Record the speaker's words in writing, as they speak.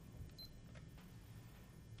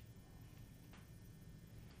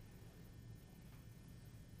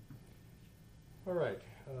All right.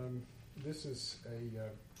 This is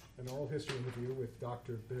an oral history interview with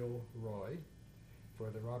Dr. Bill Roy for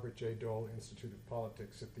the Robert J. Dole Institute of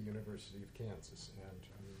Politics at the University of Kansas. And I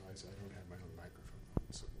realize I don't have my own microphone,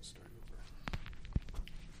 so we'll start over.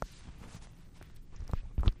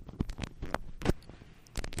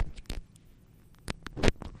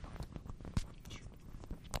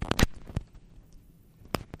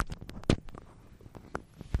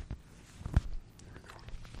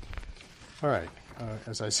 All right.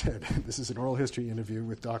 As I said, this is an oral history interview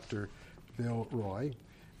with Dr. Bill Roy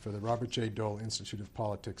for the Robert J. Dole Institute of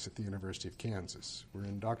Politics at the University of Kansas. We're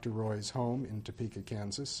in Dr. Roy's home in Topeka,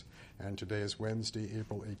 Kansas, and today is Wednesday,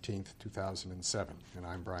 April 18th, 2007, and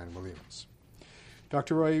I'm Brien Williams.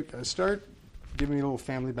 Dr. Roy, start giving me a little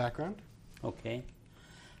family background. Okay.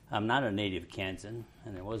 I'm not a native Kansan,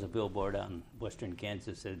 and there was a billboard out in western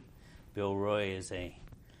Kansas that said Bill Roy is a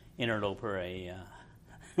interloper,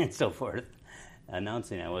 and so forth,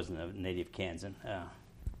 announcing I wasn't a native Kansan.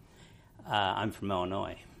 I'm from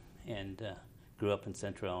Illinois and grew up in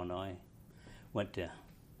central Illinois. Went to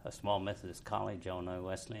a small Methodist college, Illinois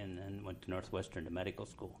Wesleyan, and then went to Northwestern to medical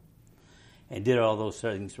school. And did all those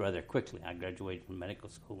things rather quickly. I graduated from medical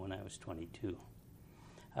school when I was 22.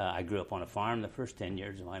 I grew up on a farm the first 10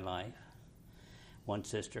 years of my life. One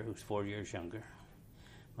sister who's 4 years younger.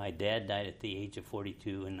 My dad died at the age of 42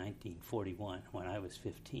 in 1941 when I was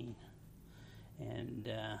 15. And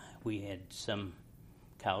we had some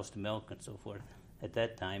cows to milk and so forth at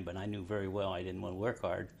that time, but I knew very well I didn't want to work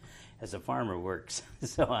hard as a farmer works.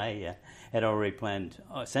 So I had already planned,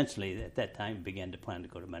 essentially at that time, began to plan to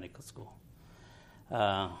go to medical school.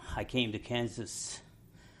 I came to Kansas.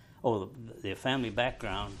 The family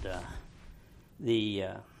background, the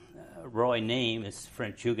Roy name is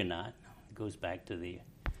French Huguenot. It goes back to the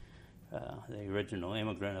original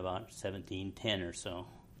immigrant about 1710 or so.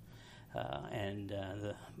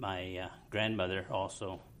 My grandmother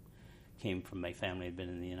also came from a family that had been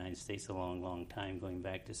in the United States a long, long time, going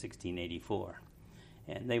back to 1684.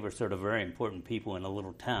 And they were sort of very important people in a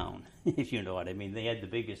little town, if you know what I mean. They had the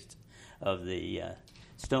biggest of the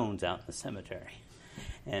stones out in the cemetery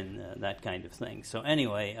and that kind of thing. So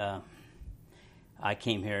anyway, I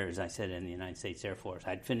came here, as I said, in the United States Air Force.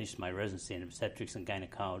 I'd finished my residency in obstetrics and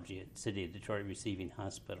gynecology at City of Detroit Receiving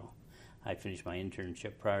Hospital. I finished my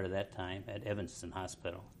internship prior to that time at Evanston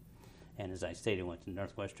Hospital. And as I stated, went to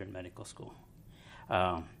Northwestern Medical School.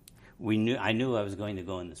 I knew I was going to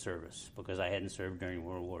go in the service because I hadn't served during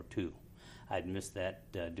World War II. I'd missed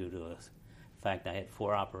that due to the fact I had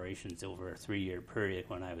 4 operations over a 3-year period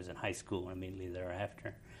when I was in high school and immediately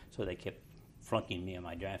thereafter. So they kept flunking me on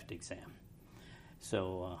my draft exam.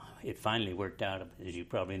 So it finally worked out. As you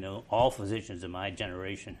probably know, all physicians of my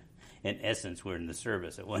generation in essence, were in the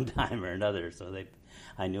service at one time or another, so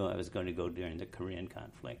I knew I was going to go during the Korean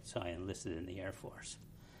conflict, so I enlisted in the Air Force.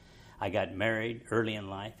 I got married early in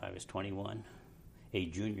life. I was 21, a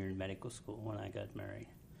junior in medical school when I got married.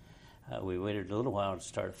 We waited a little while to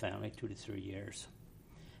start a family, 2 to 3 years,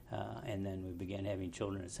 and then we began having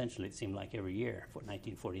children. Essentially, it seemed like every year,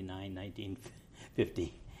 1949,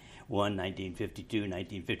 1951, 1952,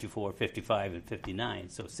 1954, 55, and 59,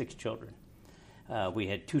 so 6 children. We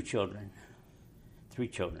had 3 children,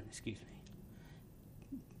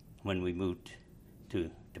 when we moved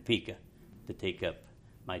to Topeka to take up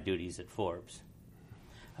my duties at Forbes.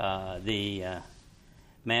 The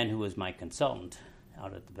man who was my consultant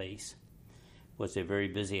out at the base was a very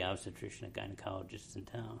busy obstetrician and gynecologist in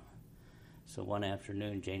town. So one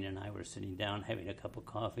afternoon, Jane and I were sitting down having a cup of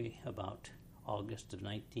coffee about August of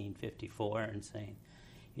 1954 and saying,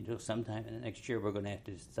 sometime in the next year we're going to have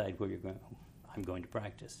to decide where I'm going to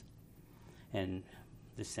practice. And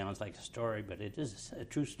this sounds like a story, but it is a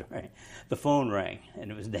true story. The phone rang, and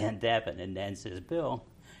it was Dan Tappan, and Dan says, Bill,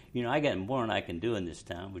 I got more than I can do in this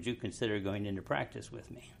town. Would you consider going into practice with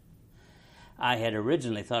me? I had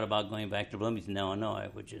originally thought about going back to Bloomington, Illinois,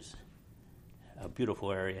 which is a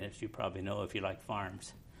beautiful area, as you probably know if you like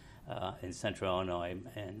farms, in central Illinois,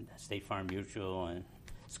 and State Farm Mutual and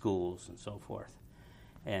schools and so forth.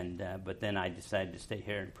 But then I decided to stay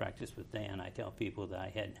here and practice with Dan. I tell people that I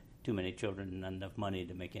had too many children and not enough money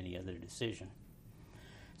to make any other decision.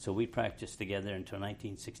 So we practiced together until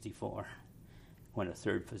 1964, when a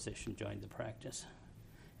 3rd physician joined the practice.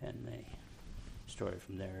 And the story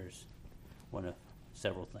from there is one of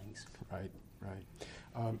several things. Right.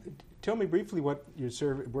 Tell me briefly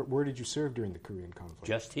where did you serve during the Korean conflict?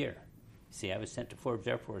 Just here. See, I was sent to Forbes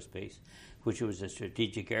Air Force Base, which was a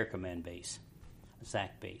Strategic Air Command base. A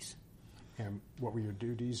SAC base. And what were your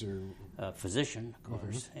duties? Physician, of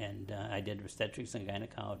course, and I did obstetrics and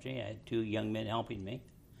gynecology. I had 2 young men helping me,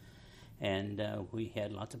 And we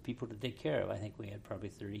had lots of people to take care of. I think we had probably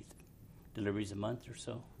 30 deliveries a month or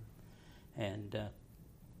so, and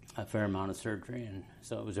a fair amount of surgery. And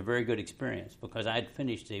so it was a very good experience because I'd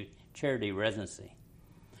finished a charity residency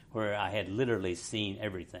where I had literally seen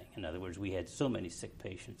everything. In other words, we had so many sick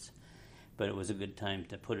patients, but it was a good time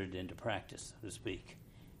to put it into practice, so to speak,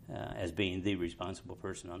 as being the responsible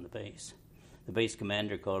person on the base. The base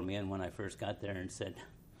commander called me in when I first got there and said,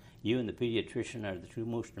 "You and the pediatrician are the two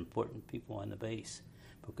most important people on the base,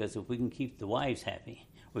 because if we can keep the wives happy,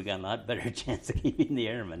 we got a lot better chance of keeping the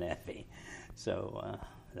airmen happy." So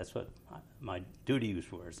that's what my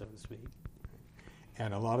duties were, so to speak.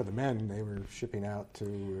 And a lot of the men, they were flying out to...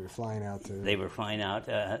 They were flying out.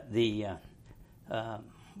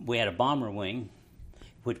 We had a bomber wing,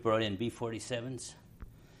 which brought in B-47s,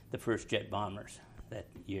 the first jet bombers that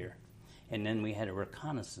year. And then we had a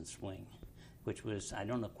reconnaissance wing, which was, I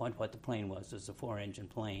don't know quite what the plane was. It was a 4-engine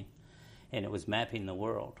plane, and it was mapping the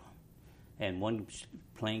world. And one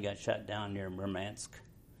plane got shot down near Murmansk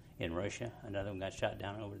in Russia. Another one got shot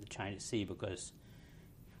down over the China Sea because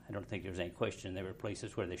I don't think there was any question there were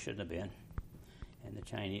places where they shouldn't have been. And the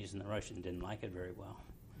Chinese and the Russians didn't like it very well.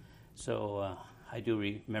 So I do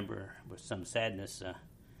remember with some sadness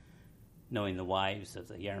knowing the wives of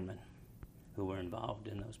the airmen who were involved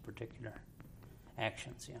in those particular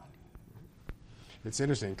actions. Yeah. It's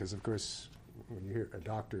interesting because, of course, when you hear a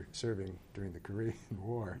doctor serving during the Korean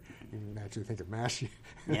War, you naturally think of MASH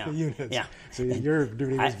units. Yeah. So your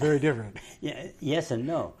duty was very different. Yeah, yes and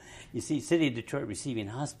no. You see, City of Detroit Receiving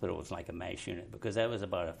Hospital was like a MASH unit because that was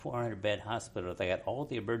about a 400-bed hospital. They got all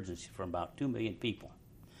the emergency for about 2 million people.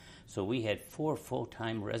 So we had 4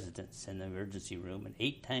 full-time residents in the emergency room and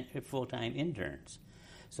 8 full-time interns.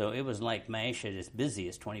 So it was like MASH at its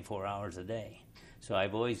busiest 24 hours a day. So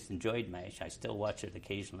I've always enjoyed MASH. I still watch it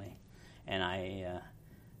occasionally. And I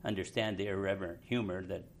understand the irreverent humor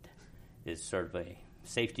that is sort of a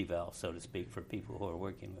safety valve, so to speak, for people who are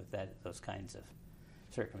working with those kinds of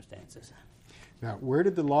circumstances. Now, where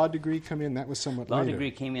did the law degree come in? That was somewhat later. Law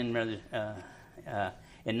degree came in rather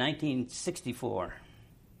in 1964.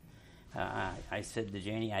 I said to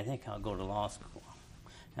Janie, I think I'll go to law school.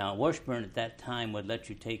 Now, Washburn at that time would let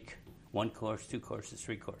you take 1 course, 2 courses,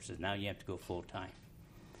 3 courses. Now you have to go full time.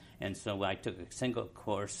 And so I took a single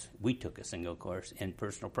course. We took a single course in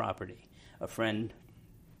personal property. A friend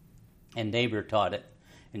and neighbor taught it.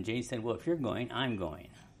 And Jane said, well, if you're going, I'm going.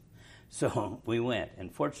 So we went.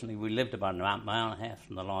 And fortunately, we lived about a mile and a half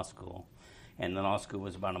from the law school. And the law school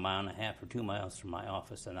was about a mile and a half or 2 miles from my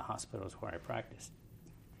office and the hospitals where I practiced.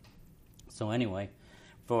 So anyway,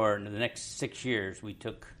 for the next 6 years, we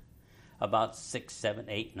took about 6, 7,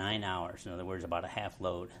 8, 9 hours. In other words, about a half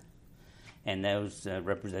load. And those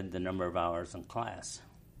represented the number of hours in class.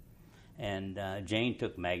 And Jane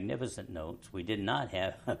took magnificent notes. We did not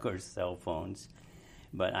have, of course, cell phones,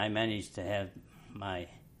 but I managed to have my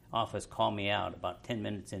office call me out about 10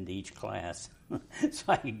 minutes into each class so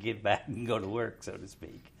I could get back and go to work, so to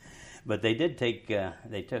speak. But they did took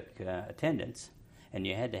attendance, and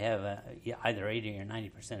you had to have either 80 or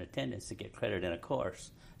 90% attendance to get credit in a course.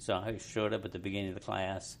 So I showed up at the beginning of the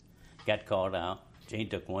class, got called out. Jane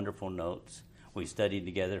took wonderful notes. We studied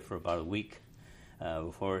together for about a week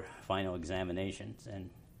before final examinations, and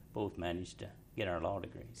both managed to get our law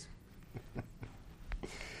degrees.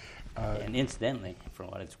 And incidentally, for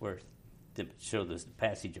what it's worth, to show the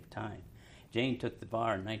passage of time, Jane took the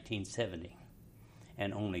bar in 1970,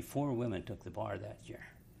 and only 4 women took the bar that year.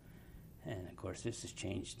 And, of course, this has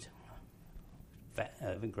changed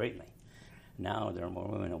greatly. Now there are more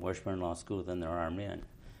women at Washburn Law School than there are men.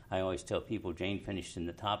 I always tell people Jane finished in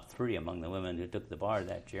the top 3 among the women who took the bar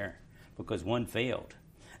that year because one failed.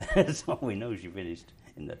 So we know she finished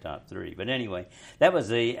in the top 3. But anyway, that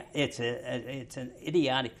was it's an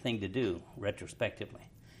idiotic thing to do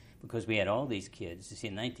retrospectively because we had all these kids. You see,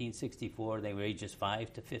 in 1964, they were ages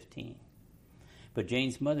 5 to 15. But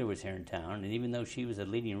Jane's mother was here in town, and even though she was a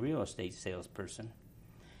leading real estate salesperson,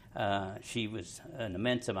 she was an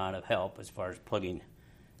immense amount of help as far as plugging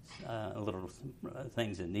little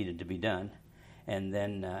things that needed to be done. And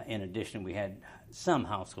then, in addition, we had some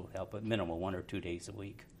household help, but minimal, 1 or 2 days a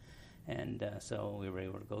week. And so we were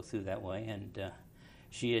able to go through that way. And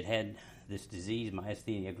she had this disease,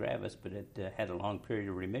 myasthenia gravis, but it had a long period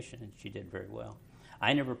of remission, and she did very well.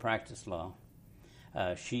 I never practiced law.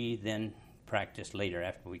 She then practiced later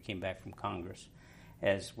after we came back from Congress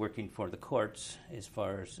as working for the courts as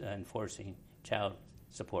far as enforcing child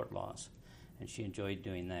support laws. And she enjoyed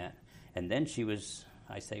doing that. And then she was,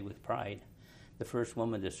 I say with pride, the first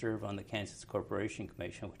woman to serve on the Kansas Corporation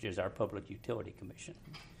Commission, which is our public utility commission.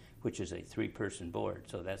 which is a 3-person board,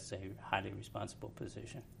 so that's a highly responsible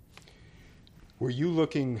position. Were you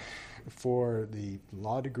looking for the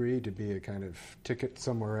law degree to be a kind of ticket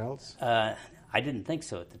somewhere else? I didn't think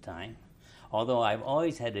so at the time, although I've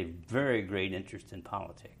always had a very great interest in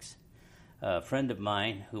politics. A friend of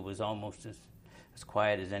mine who was almost as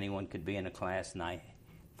quiet as anyone could be in a class, and I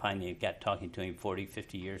finally got talking to him 40,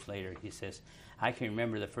 50 years later, he says, I can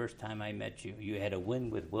remember the first time I met you, you had a Win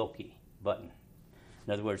with Wilkie button.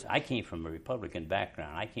 In other words, I came from a Republican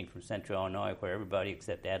background. I came from Central Illinois, where everybody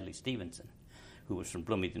except Adlai Stevenson, who was from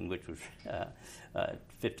Bloomington, which was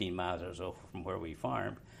 15 miles or so from where we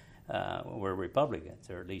farmed, were Republicans,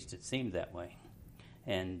 or at least it seemed that way.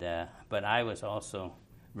 And but I was also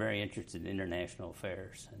very interested in international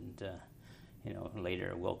affairs. And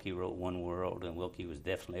later Wilkie wrote One World, and Wilkie was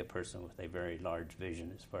definitely a person with a very large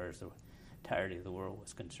vision as far as the entirety of the world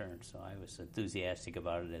was concerned. So I was enthusiastic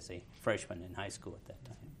about it as a freshman in high school at that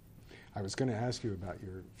time. I was going to ask you about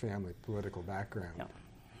your family political background.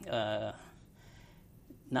 Yeah.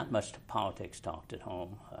 Not much politics talked at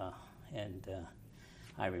home, and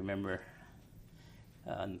I remember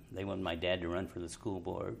they wanted my dad to run for the school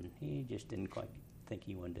board, and he just didn't quite think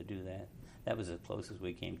he wanted to do that. That was as close as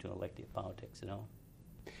we came to elected politics at home.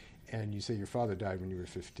 And you say your father died when you were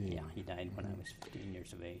 15. Yeah, he died when I was 15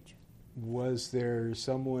 years of age. Was there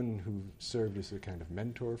someone who served as a kind of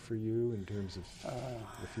mentor for you in terms of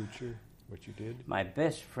the future, what you did? My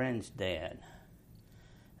best friend's dad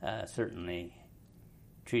certainly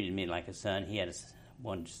treated me like a son. He had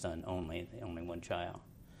one son only one child.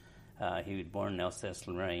 He was born in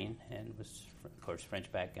Alsace-Lorraine and was, of course,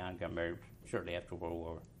 French background, got married shortly after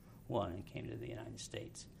World War I and came to the United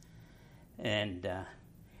States. And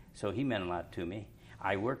so he meant a lot to me.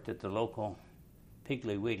 I worked at the local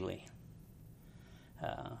Piggly Wiggly,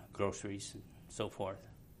 groceries and so forth.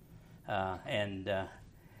 And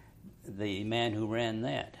the man who ran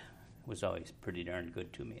that was always pretty darn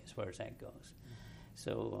good to me as far as that goes.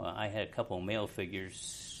 So I had a couple of male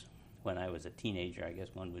figures when I was a teenager, I guess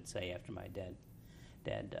one would say, after my dad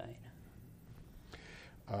died.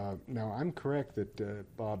 Now, I'm correct that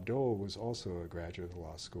Bob Dole was also a graduate of the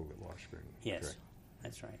law school at Washburn. Yes, correct?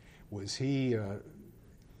 That's right. Was he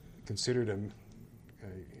considered a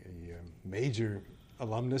major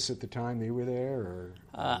alumnus at the time you were there, or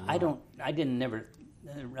I didn't never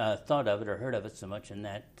thought of it or heard of it so much in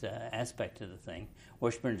that aspect of the thing.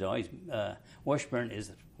 Washburn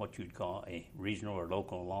is what you'd call a regional or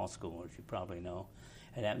local law school, as you probably know.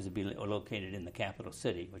 It happens to be located in the capital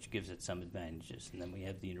city, which gives it some advantages. And then we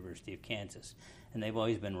have the University of Kansas. And they've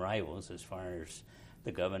always been rivals as far as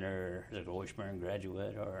the governor is a Washburn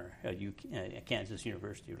graduate or a Kansas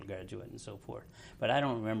University graduate and so forth. But I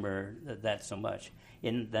don't remember that so much.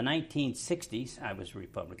 In the 1960s, I was a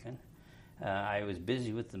Republican. I was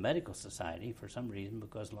busy with the medical society for some reason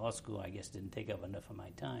because law school, I guess, didn't take up enough of my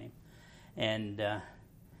time. And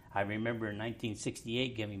I remember in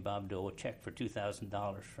 1968 giving Bob Dole a check for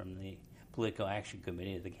 $2,000 from the Political Action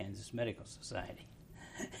Committee of the Kansas Medical Society.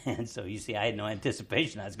 And so, you see, I had no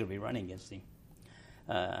anticipation I was going to be running against him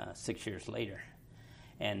 6 years later.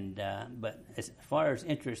 And but as far as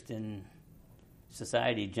interest in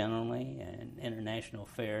society generally and international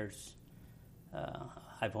affairs,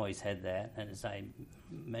 I've always had that. And as I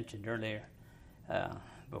mentioned earlier,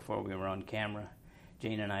 before we were on camera,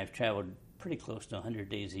 Jane and I have traveled pretty close to 100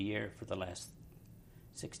 days a year for the last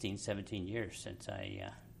 16, 17 years since I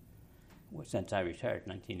retired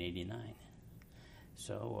in 1989.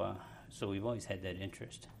 So we've always had that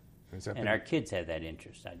interest. And our kids have that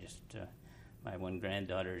interest. My one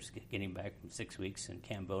granddaughter is getting back from 6 weeks in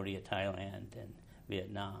Cambodia, Thailand, and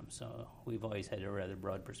Vietnam. So we've always had a rather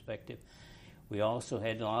broad perspective. We also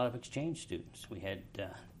had a lot of exchange students. We had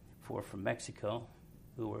 4 from Mexico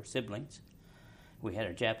who were siblings. We had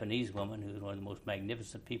a Japanese woman who was one of the most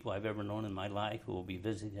magnificent people I've ever known in my life, who will be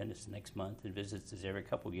visiting us next month and visits us every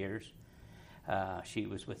couple years. She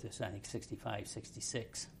was with us, I think, 65,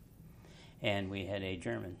 66. And we had a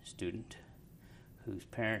German student whose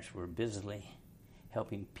parents were busily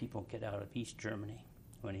helping people get out of East Germany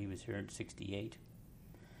when he was here in 68,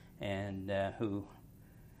 and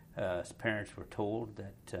his parents were told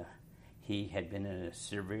that he had been in a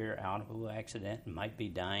severe automobile accident and might be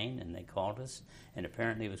dying, and they called us. And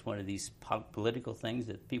apparently it was one of these political things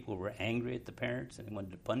that people were angry at the parents and they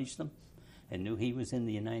wanted to punish them and knew he was in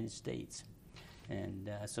the United States. And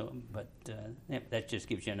that just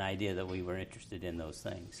gives you an idea that we were interested in those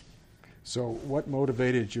things. So what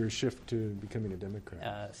motivated your shift to becoming a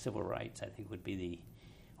Democrat? Civil rights, I think, would be the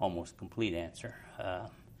almost complete answer,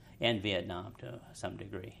 and Vietnam to some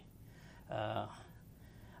degree.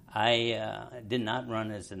 I did not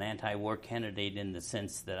run as an anti-war candidate in the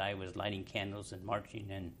sense that I was lighting candles and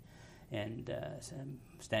marching and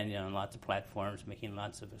standing on lots of platforms, making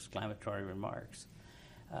lots of exclamatory remarks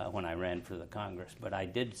when I ran for the Congress. But I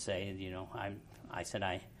did say, I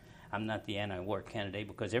said I'm not the anti-war candidate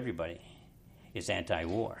because everybody is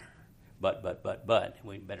anti-war. But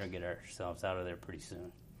we better get ourselves out of there pretty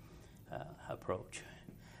soon approach.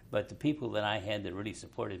 But the people that I had that really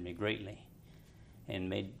supported me greatly and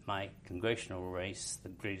made my congressional race the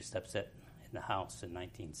greatest upset in the House in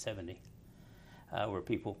 1970 were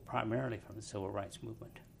people primarily from the Civil Rights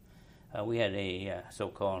Movement. We had a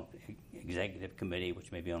so-called executive committee,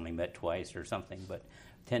 which maybe only met twice or something, but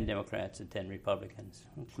 10 Democrats and 10 Republicans,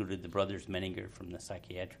 included the brothers Menninger from the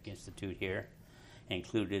Psychiatric Institute here,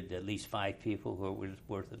 included at least 5 people who were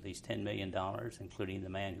worth at least $10 million, including the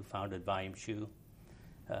man who founded Volume Shoe,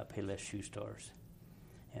 Payless Shoe Stores,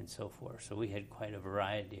 and so forth. So we had quite a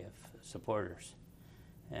variety of supporters,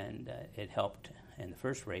 and it helped. In the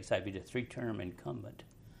first race, I beat a 3-term incumbent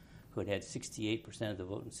who had had 68% of the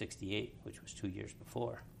vote in '68, which was 2 years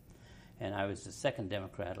before. And I was the second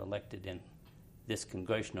Democrat elected in this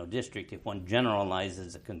congressional district, if one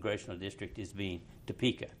generalizes a congressional district as being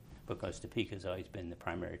Topeka, because Topeka's always been the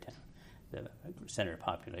primary town, the center of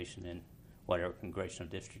population in whatever congressional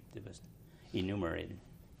district that was enumerated.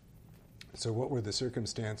 So what were the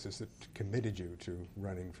circumstances that committed you to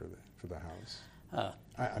running for the House?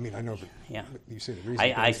 I mean, I know, but yeah. You say the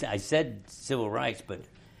reason. I said civil rights, but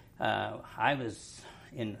I was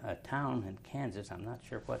in a town in Kansas, I'm not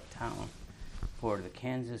sure what town, for the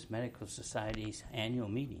Kansas Medical Society's annual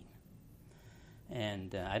meeting.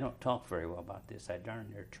 And I don't talk very well about this. I darn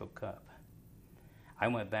near choke up. I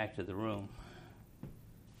went back to the room,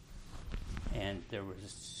 and there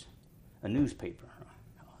was a newspaper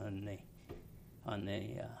on the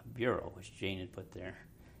bureau, which Jane had put there.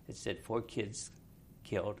 It said 4 kids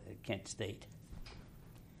killed at Kent State.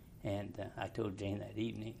 And I told Jane that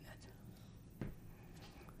evening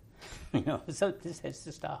that, so this has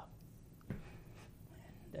to stop.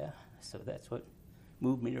 And so that's what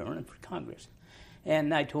moved me to run for Congress.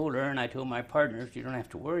 And I told her and I told my partners, you don't have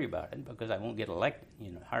to worry about it because I won't get elected.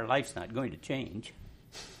 Our life's not going to change.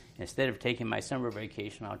 Instead of taking my summer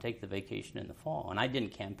vacation, I'll take the vacation in the fall. And I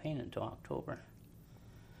didn't campaign until October.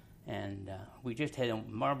 And we just had a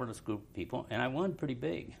marvelous group of people, and I won pretty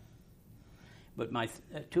big. But my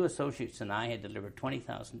 2 associates and I had delivered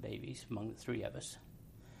 20,000 babies among the 3 of us.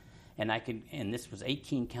 And this was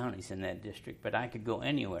 18 counties in that district, but I could go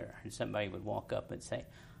anywhere, and somebody would walk up and say,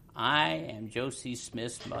 I am Josie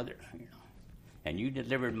Smith's mother, and you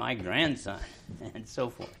delivered my grandson, and so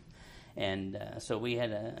forth. And so we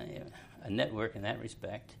had a network in that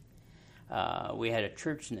respect. We had a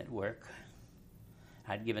church network.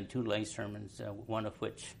 I'd given 2 lay sermons, one of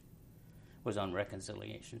which was on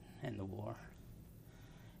reconciliation and the war.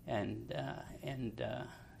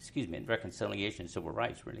 Reconciliation and civil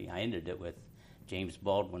rights, really. I ended it with James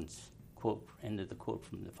Baldwin's quote, ended the quote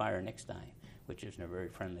from The Fire Next Time, which isn't a very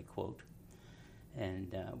friendly quote.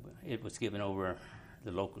 And it was given over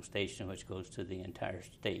the local station, which goes to the entire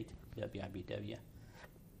state, WIBW.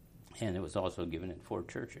 And it was also given in 4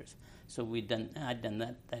 churches. So I'd done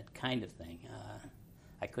that kind of thing.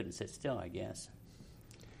 I couldn't sit still, I guess.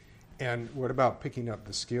 And what about picking up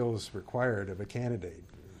the skills required of a candidate?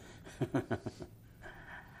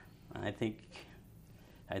 I think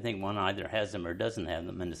one either has them or doesn't have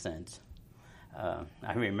them, in a sense.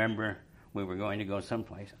 I remember we were going to go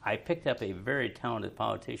someplace. I picked up a very talented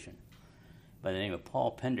politician by the name of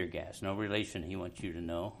Paul Pendergast. No relation, he wants you to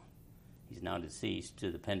know. He's now deceased,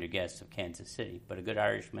 to the Pendergasts of Kansas City, but a good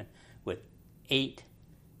Irishman with 8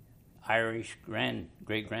 Irish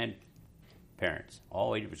great-grandparents.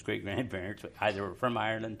 All 8 of his great-grandparents either were from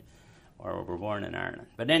Ireland or were born in Ireland.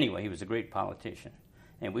 But anyway, he was a great politician.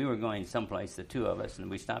 And we were going someplace, the 2 of us, and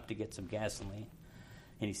we stopped to get some gasoline.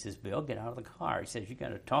 And he says, Bill, get out of the car. He says, you got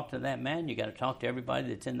to talk to that man. You got to talk to everybody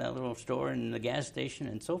that's in that little store and the gas station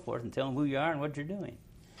and so forth and tell them who you are and what you're doing.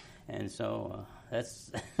 And so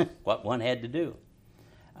that's what one had to do.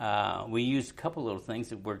 We used a couple little things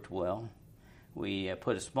that worked well. We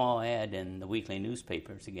put a small ad in the weekly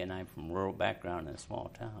newspapers. Again, I'm from a rural background in a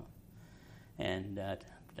small town. And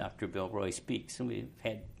Dr. Bill Roy Speaks, and we've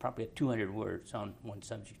had probably 200 words on one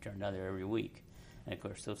subject or another every week. And, of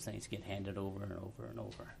course, those things get handed over and over and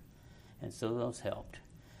over. And so those helped.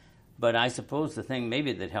 But I suppose the thing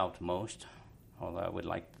maybe that helped most, although I would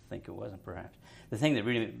like to think it wasn't perhaps, the thing that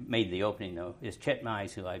really made the opening, though, is Chet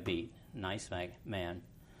Mize, who I beat, nice man,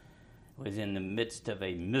 was in the midst of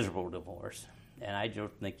a miserable divorce. And I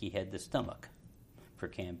don't think he had the stomach for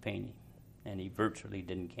campaigning. and he virtually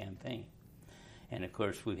didn't campaign. And of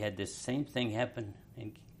course, we've had this same thing happen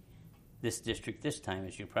in this district this time,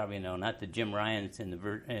 as you probably know. Not that Jim Ryan's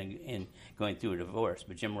in going through a divorce,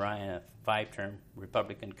 but Jim Ryan, a 5-term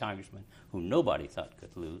Republican congressman who nobody thought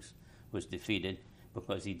could lose, was defeated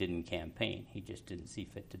because he didn't campaign. He just didn't see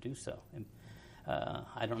fit to do so. And,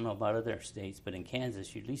 I don't know about other states, but in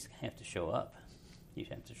Kansas, you at least have to show up. You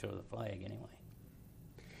have to show the flag anyway.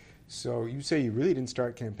 So you say you really didn't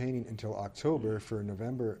start campaigning until October for a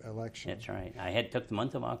November election. That's right. I took the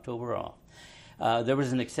month of October off. There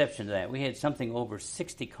was an exception to that. We had something over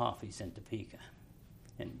 60 coffees in Topeka,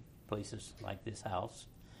 in places like this house,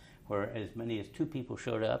 where as many as 2 people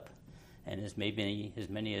showed up, and as many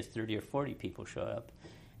as 30 or 40 people showed up.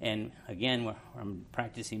 And again, I'm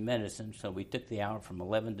practicing medicine, so we took the hour from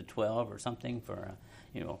 11 to 12 or something for,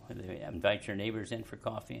 invite your neighbors in for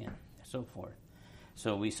coffee and so forth.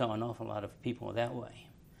 So we saw an awful lot of people that way.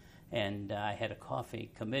 And I had a coffee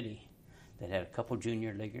committee that had a couple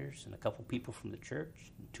junior leaguers and a couple people from the church,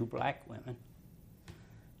 and 2 black women.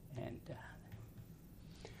 And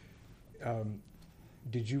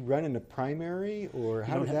did you run in a primary, or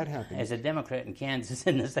how did that happen? As a Democrat in Kansas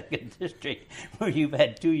in the 2nd District, where you've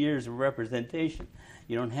had 2 years of representation,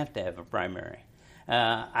 you don't have to have a primary.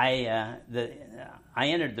 I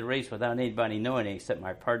entered the race without anybody knowing it except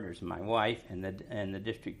my partners and my wife and the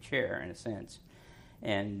district chair, in a sense.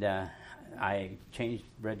 And I changed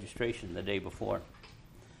registration the day before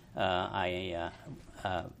I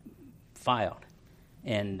filed.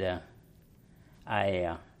 And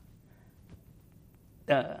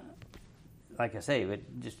like I say,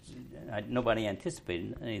 nobody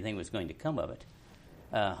anticipated anything was going to come of it.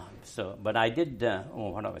 But I did,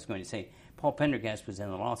 what I was going to say, Paul Pendergast was in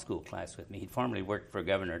the law school class with me. He'd formerly worked for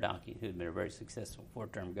Governor Dockey, who had been a very successful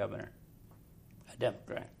 4-term governor, a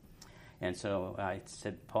Democrat. And so I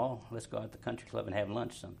said, Paul, let's go out to the country club and have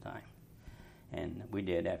lunch sometime. And we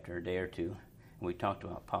did after a day or two. And we talked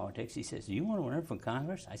about politics. He says, do you want to run for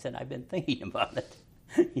Congress? I said, I've been thinking about it.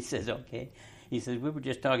 He says, okay. He says, we were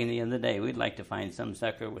just talking the other day. We'd like to find some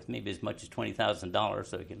sucker with maybe as much as $20,000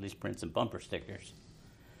 so he could at least print some bumper stickers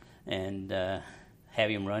and have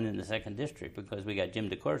him run in the 2nd District, because we got Jim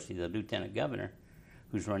DeCourcy, the lieutenant governor,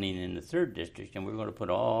 who's running in the 3rd District, and we're going to put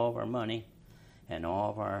all of our money and all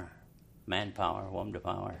of our manpower, woman to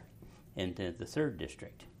power, into the 3rd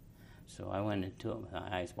District. So I went into it with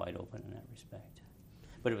my eyes wide open in that respect.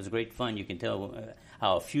 But it was great fun. You can tell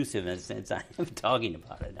how effusive, in a sense, I am talking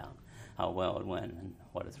about it now, how well it went and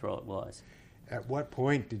what a thrill it was. At what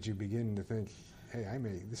point did you begin to think, hey,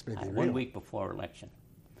 this may be real? 1 week before election.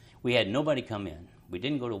 We had nobody come in. We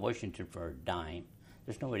didn't go to Washington for a dime.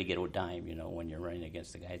 There's no way to get a dime, when you're running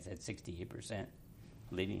against the guy that's at 68%,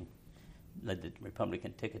 led the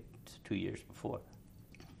Republican ticket 2 years before.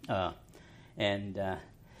 But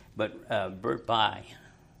Birch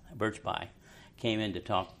Bayh came in to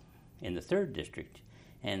talk in the 3rd District,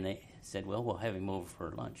 and they said, well, we'll have him over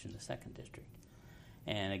for lunch in the 2nd District.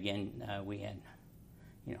 And again, we had,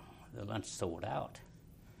 the lunch sold out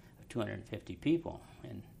of 250 people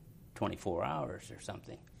in 24 hours or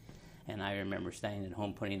something. And I remember staying at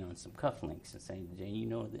home putting on some cufflinks and saying, Jane,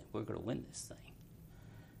 that we're going to win this thing.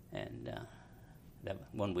 And that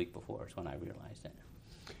 1 week before is when I realized it.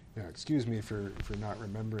 Now, excuse me for not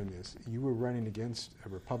remembering this. You were running against a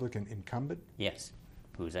Republican incumbent? Yes,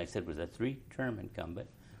 who, as I said, was a 3-term incumbent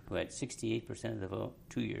who had 68% of the vote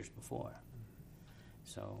 2 years before.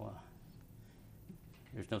 So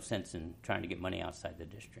there's no sense in trying to get money outside the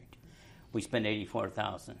district. We spent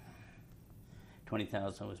 $84,000.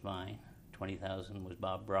 $20,000 was mine. $20,000 was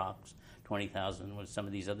Bob Brock's. $20,000 was some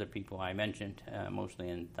of these other people I mentioned, mostly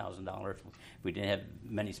in $1,000. We didn't have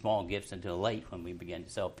many small gifts until late when we began to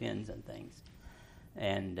sell pins and things.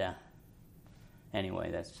 And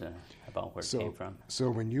anyway, that's about where it came from. So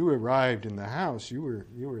when you arrived in the House, you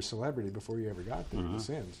were a celebrity before you ever got there, in a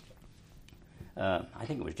sense. I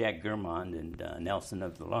think it was Jack Germond and Nelson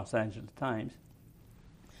of the Los Angeles Times.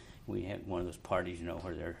 We had one of those parties,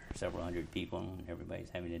 where there are several hundred people and everybody's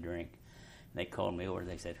having a drink. They called me over.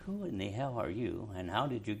 They said, who in the hell are you, and how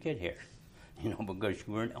did you get here? Because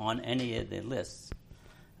you weren't on any of the lists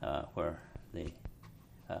where the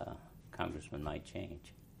congressman might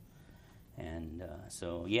change. And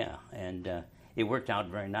it worked out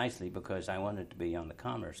very nicely because I wanted to be on the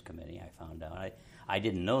Commerce Committee, I found out. I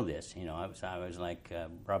didn't know this. I was like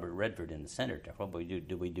Robert Redford in the Senate. What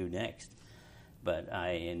do we do next? But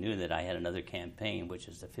I knew that I had another campaign, which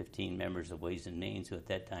is the 15 members of Ways and Means, who at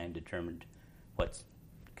that time determined what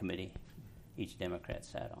committee each Democrat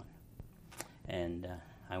sat on. And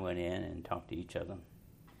I went in and talked to each of them.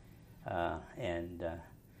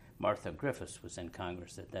 Martha Griffiths was in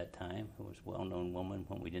Congress at that time, who was a well-known woman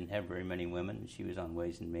when we didn't have very many women, and she was on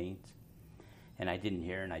Ways and Means. And I didn't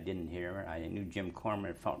hear her. I knew Jim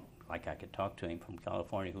Corman, felt like I could talk to him from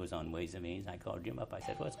California, who was on Ways and Means. I called Jim up. I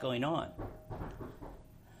said, "What's going on?"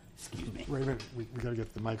 Excuse me. Wait a minute. We got to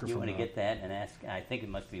get the microphone. You want to get that and ask? I think it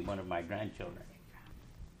must be one of my grandchildren.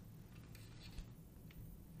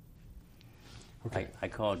 Okay. I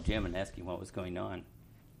called Jim and asked him what was going on.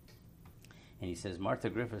 And he says, Martha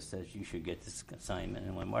Griffiths says you should get this assignment.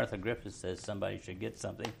 And when Martha Griffiths says somebody should get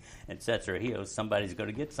something and sets her heels, somebody's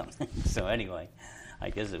going to get something. So anyway,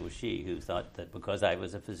 I guess it was she who thought that because I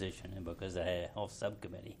was a physician and because I had a health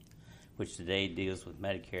subcommittee, which today deals with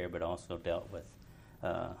Medicare but also dealt with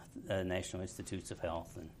National Institutes of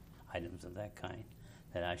Health and items of that kind,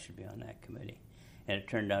 that I should be on that committee. And it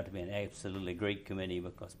turned out to be an absolutely great committee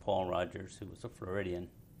because Paul Rogers, who was a Floridian,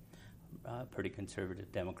 pretty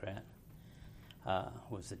conservative Democrat,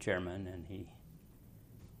 was the chairman, and he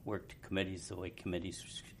worked committees the way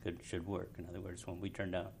committees should work. In other words, when we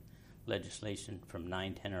turned out legislation from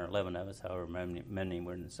 9, 10, or 11 of us, however many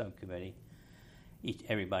were in the subcommittee,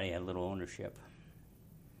 everybody had a little ownership.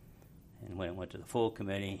 And when it went to the full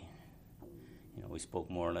committee, we spoke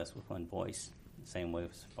more or less with one voice, the same way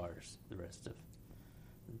as far as the rest of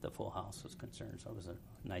the full House was concerned. So it was a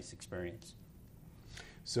nice experience.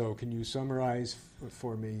 So can you summarize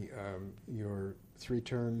for me your 3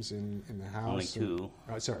 terms in the House? Only 2.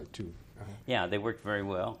 Sorry, 2. Uh-huh. Yeah, they worked very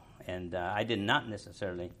well. And I did not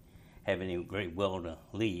necessarily have any great will to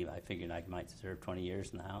leave. I figured I might serve 20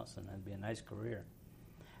 years in the House, and that'd be a nice career.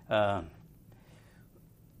 As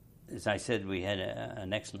I said, we had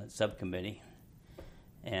an excellent subcommittee.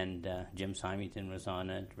 And Jim Symington was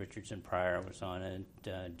on it, Richardson Pryor was on it,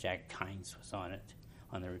 Jack Hines was on it.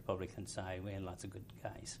 On the Republican side, we had lots of good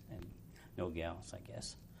guys and no gals, I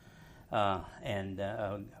guess. And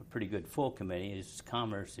a pretty good full committee.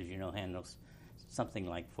 Commerce, as you know, handles something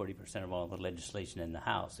like 40% of all the legislation in the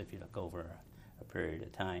House if you look over a period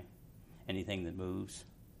of time, anything that moves.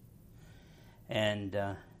 And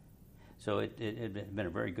so it had been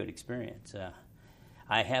a very good experience.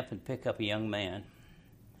 I happened to pick up a young man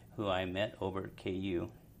who I met over at KU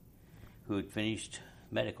who had finished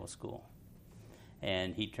medical school.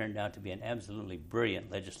 And he turned out to be an absolutely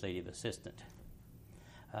brilliant legislative assistant.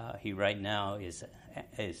 He right now is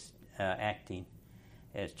acting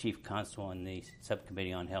as chief constable on the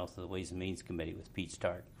Subcommittee on Health of the Ways and Means Committee with Pete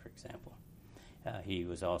Stark, for example. He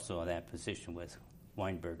was also in that position with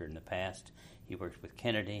Weinberger in the past. He worked with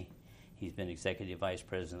Kennedy. He's been executive vice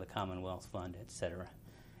president of the Commonwealth Fund, et cetera,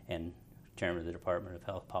 and chairman of the Department of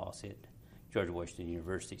Health Policy at George Washington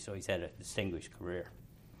University. So he's had a distinguished career.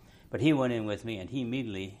 But he went in with me, and he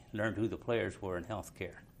immediately learned who the players were in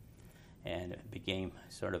healthcare. And it became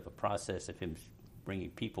sort of a process of him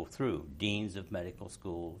bringing people through, deans of medical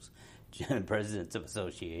schools, presidents of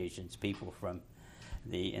associations, people from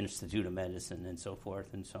the Institute of Medicine, and so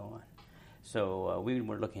forth and so on. So we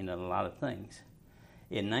were looking at a lot of things.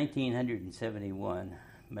 In 1971,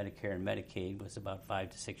 Medicare and Medicaid was about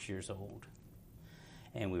 5 to 6 years old.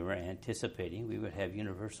 And we were anticipating we would have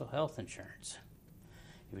universal health insurance.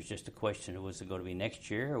 It was just a question, was it going to be next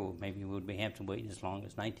year, or maybe we would be have to wait as long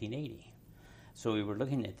as 1980. So we were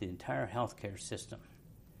looking at the entire healthcare system,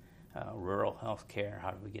 rural healthcare.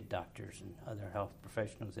 How do we get doctors and other health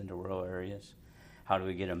professionals into rural areas? How do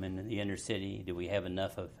we get them in the inner city? Do we have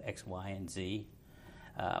enough of X, Y, and Z?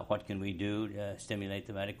 What can we do to stimulate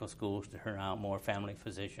the medical schools to turn out more family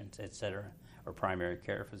physicians, et cetera, or primary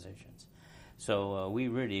care physicians? So we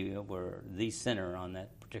really were the center on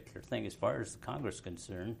that particular thing. As far as the Congress is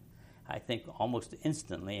concerned, I think almost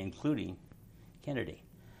instantly, including Kennedy.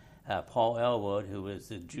 Paul Elwood, who was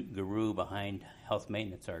the guru behind health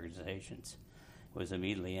maintenance organizations, was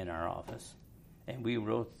immediately in our office. And we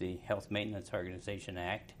wrote the Health Maintenance Organization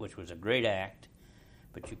Act, which was a great act,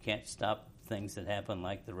 but you can't stop things that happened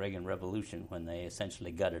like the Reagan Revolution when they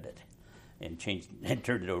essentially gutted it and changed and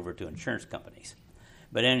turned it over to insurance companies.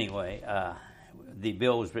 But anyway, the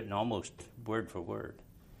bill was written almost word for word,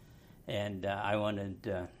 and I wanted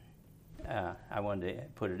to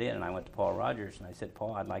put it in. And I went to Paul Rogers and I said,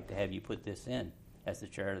 "Paul, I'd like to have you put this in as the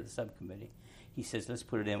chair of the subcommittee." He says, "Let's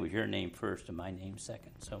put it in with your name first and my name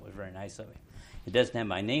second." So it was very nice of him. It doesn't have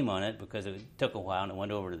my name on it because it took a while, and it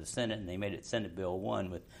went over to the Senate, and they made it Senate Bill 1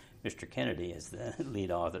 with Mr. Kennedy as the lead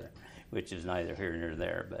author, which is neither here nor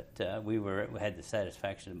there. But we had the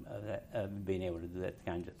satisfaction of being able to do that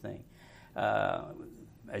kind of thing.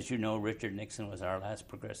 As you know, Richard Nixon was our last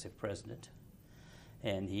progressive president,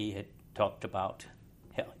 and he had talked about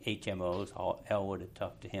HMOs. Elwood had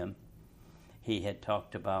talked to him. He had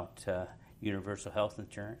talked about universal health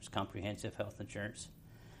insurance, comprehensive health insurance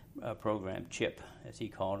program, CHIP, as he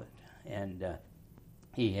called it. And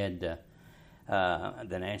he had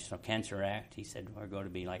the National Cancer Act. He said, we're going to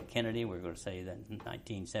be like Kennedy. We're going to say that in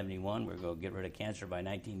 1971, we're going to get rid of cancer by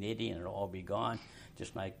 1980, and it'll all be gone,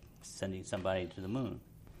 just like sending somebody to the moon.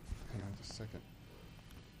 Hang on just a second.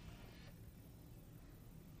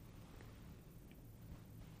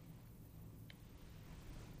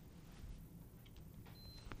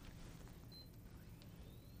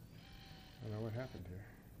 I don't know what happened here.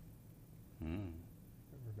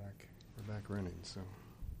 We're back running, so.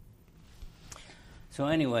 So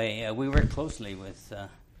anyway, we worked closely with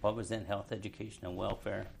what was then Health, Education, and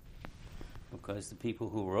Welfare, because the people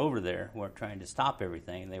who were over there weren't trying to stop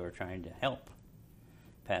everything. They were trying to help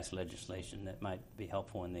pass legislation that might be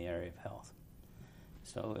helpful in the area of health.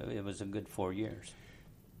 So it was a good 4 years.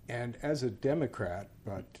 And as a Democrat,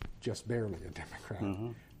 but just barely a Democrat,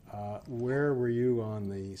 Mm-hmm. Where were you on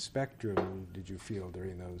the spectrum, did you feel,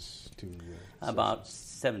 during those two About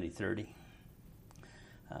sessions? 70-30.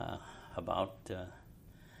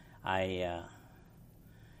 I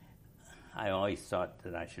always thought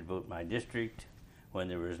that I should vote my district when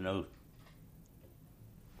there was no,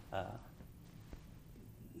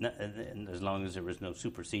 as long as there was no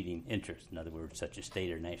superseding interest, in other words, such as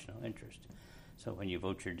state or national interest. So when you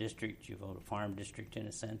vote your district, you vote a farm district in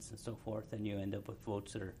a sense and so forth, and you end up with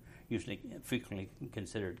votes that are usually frequently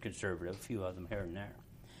considered conservative, a few of them here and there.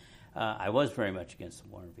 I was very much against the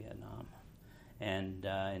war in Vietnam. And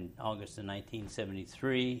in August of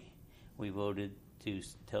 1973, we voted to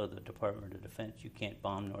tell the Department of Defense, you can't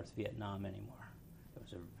bomb North Vietnam anymore. It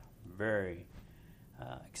was a very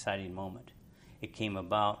exciting moment. It came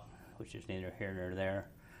about, which is neither here nor there,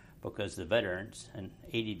 because the veterans, and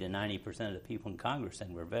 80 to 90% of the people in Congress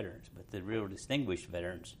then were veterans, but the real distinguished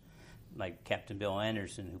veterans, like Captain Bill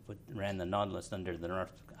Anderson, who ran the Nautilus under the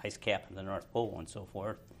ice cap of the North Pole and so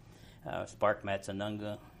forth, Spark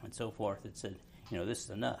Matsunanga and so forth, it said, this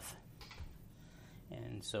is enough.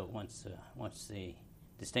 And so once the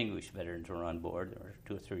distinguished veterans were on board, there were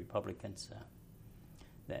 2 or 3 Republicans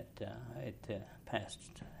that it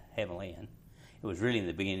passed heavily in. It was really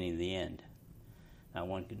the beginning of the end. Now,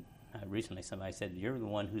 recently somebody said, you're the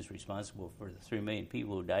one who's responsible for the 3 million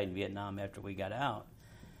people who died in Vietnam after we got out.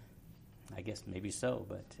 I guess maybe so,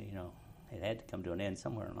 but, it had to come to an end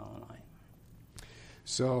somewhere along the line.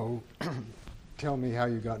 So, tell me how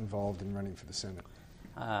you got involved in running for the Senate.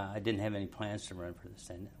 I didn't have any plans to run for the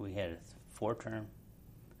Senate. We had a 4-term,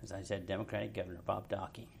 as I said, Democratic Governor, Bob Dole,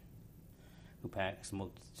 who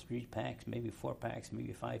smoked 3 packs, maybe 4 packs,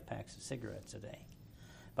 maybe 5 packs of cigarettes a day.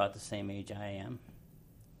 About the same age I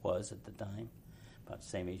was at the time, about the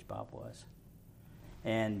same age Bob was.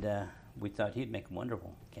 And we thought he'd make a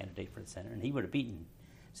wonderful candidate for the Senate, and he would have beaten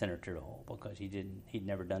Senator Dole because he'd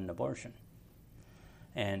never done an abortion.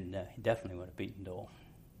 And he definitely would have beaten Dole.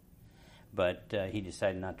 But he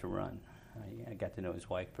decided not to run. I got to know his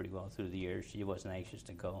wife pretty well through the years. She wasn't anxious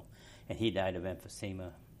to go. And he died of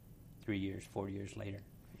emphysema 4 years later.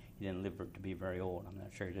 He didn't live to be very old. I'm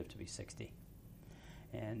not sure he lived to be 60.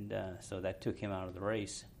 And so that took him out of the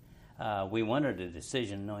race. We wanted a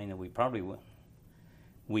decision knowing that we probably would,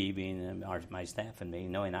 we being my staff and me,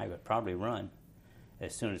 knowing I would probably run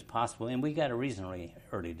as soon as possible. And we got a reasonably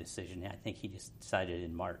early decision. I think he just decided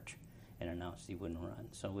in March and announced he wouldn't run.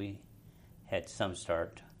 So we had some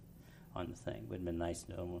start on the thing. It would have been nice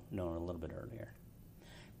to know a little bit earlier.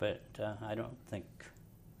 But I don't think,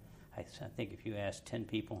 I think if you asked 10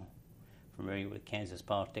 people familiar with Kansas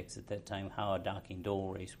politics at that time how a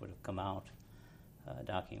Docking-Dole race would have come out,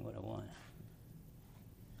 Docking would have won.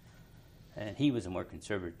 And he was a more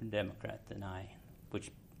conservative Democrat than I,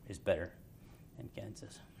 which is better in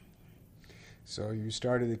Kansas. So you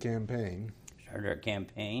started the campaign. Started our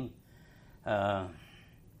campaign.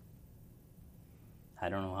 I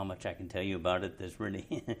don't know how much I can tell you about it that's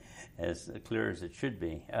really as clear as it should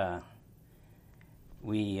be.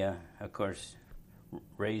 We, of course,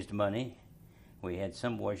 raised money. We had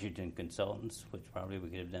some Washington consultants, which probably we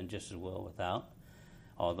could have done just as well without,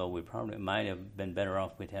 although we probably might have been better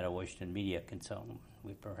off if we'd had a Washington media consultant.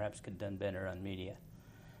 We perhaps could have done better on media.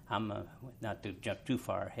 I'm not to jump too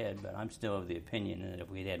far ahead, but I'm still of the opinion that if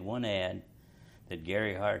we'd had one ad that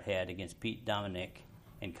Gary Hart had against Pete Dominick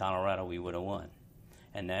in Colorado, we would have won.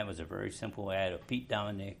 And that was a very simple ad of Pete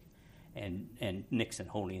Dominick and Nixon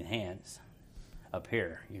holding hands up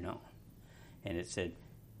here, And it said,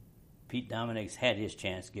 Pete Dominick's had his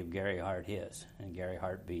chance, give Gary Hart his. And Gary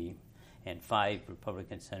Hart beat him. And 5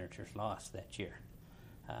 Republican senators lost that year.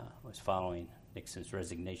 Was following Nixon's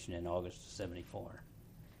resignation in August of '74.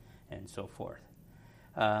 And so forth.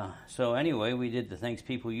 So anyway, we did the things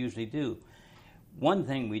people usually do. One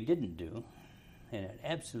thing we didn't do, and it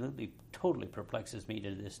absolutely, totally perplexes me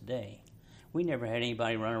to this day, we never had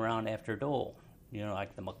anybody run around after Dole. You know,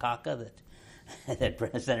 like the macaca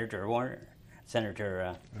that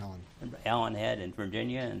Senator Allen had in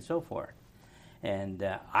Virginia and so forth. And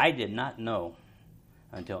I did not know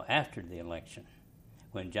until after the election,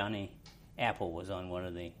 when Johnny Apple was on one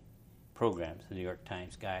of the programs, the New York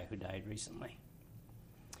Times guy who died recently.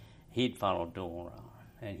 He'd followed Dole around,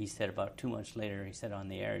 and he said about 2 months later, he said on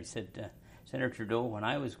the air, he said, Senator Dole, when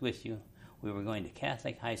I was with you, we were going to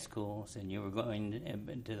Catholic high schools, and you were going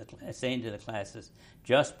saying to the classes,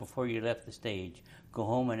 just before you left the stage, go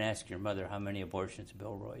home and ask your mother how many abortions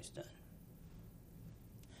Bill Roy's done.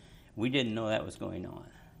 We didn't know that was going on.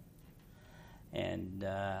 And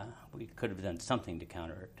we could have done something to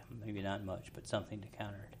counter it. Maybe not much, but something to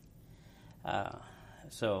counter it.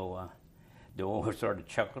 So Dole sort of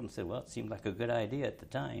chuckled and said, well, it seemed like a good idea at the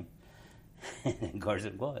time. And of course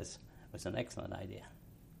it was. It was an excellent idea.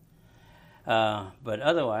 But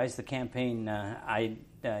otherwise, the campaign,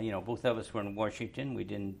 both of us were in Washington. We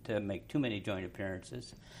didn't make too many joint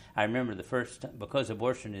appearances. I remember the first, because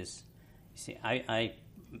abortion is, you see,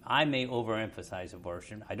 I may overemphasize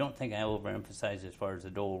abortion. I don't think I overemphasize as far as the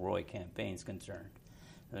Dole-Roy campaign is concerned.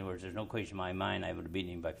 In other words, there's no question in my mind I would have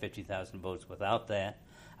beaten him by 50,000 votes without that.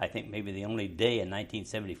 I think maybe the only day in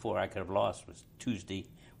 1974 I could have lost was Tuesday,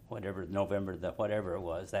 November, whatever it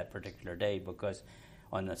was, that particular day, because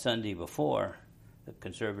on the Sunday before, the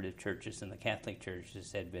conservative churches and the Catholic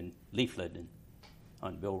churches had been leafleted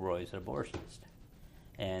on Bill Roy's abortionist.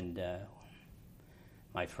 And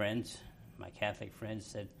my Catholic friends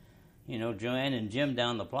said, you know, Joanne and Jim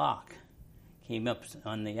down the block came up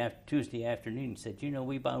on the Tuesday afternoon and said, you know,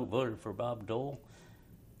 we voted for Bob Dole,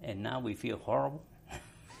 and now we feel horrible.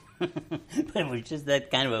 But it was just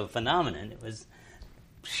that kind of a phenomenon. It was,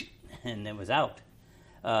 and it was out.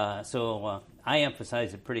 So I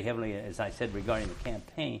emphasized it pretty heavily, as I said, regarding the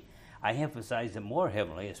campaign. I emphasized it more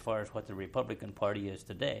heavily as far as what the Republican Party is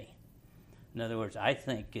today. In other words, I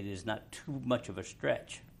think it is not too much of a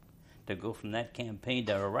stretch to go from that campaign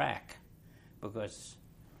to Iraq, because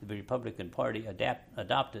the Republican Party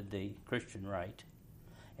adopted the Christian right,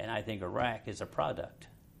 and I think Iraq is a product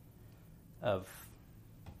of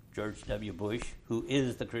George W. Bush, who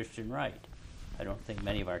is the Christian right. I don't think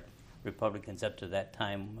many of our Republicans up to that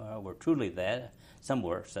time were truly that. Some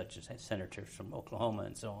were, such as senators from Oklahoma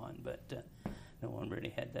and so on, but no one really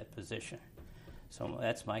had that position. So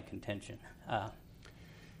that's my contention.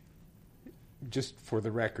 Just for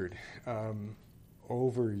the record,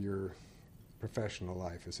 over your professional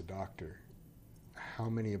life as a doctor, how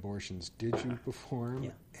many abortions did you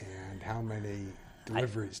perform, and how many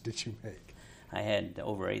deliveries did you make? I had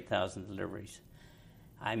over 8,000 deliveries.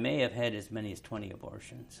 I may have had as many as 20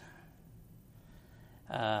 abortions.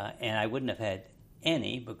 And I wouldn't have had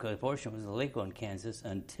any, because abortion was illegal in Kansas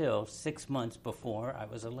until 6 months before I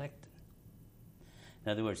was elected.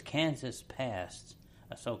 In other words, Kansas passed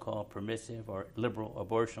a so-called permissive or liberal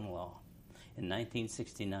abortion law in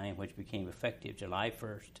 1969, which became effective July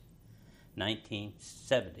 1st,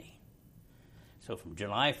 1970. So from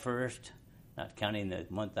July 1st, not counting the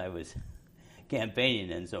month I was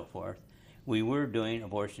campaigning and so forth, we were doing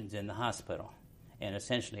abortions in the hospital. And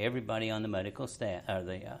essentially everybody on the medical staff, or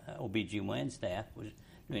the OBGYN staff, was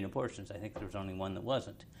doing abortions. I think there was only one that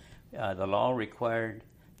wasn't. The law required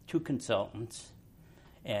 2 consultants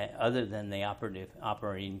other than the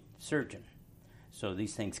operating surgeon. So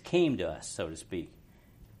these things came to us, so to speak,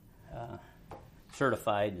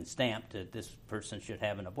 certified and stamped that this person should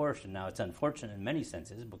have an abortion. Now, it's unfortunate in many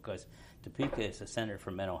senses, because Topeka is a center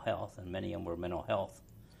for mental health, and many of them were mental health.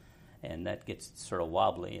 And that gets sort of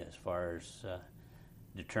wobbly as far as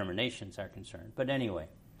determinations are concerned. But anyway,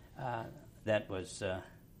 that was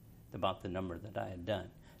about the number that I had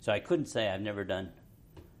done. So I couldn't say I've never done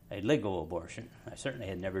a legal abortion. I certainly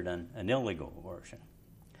had never done an illegal abortion.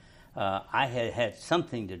 I had had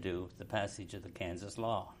something to do with the passage of the Kansas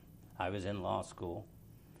law. I was in law school.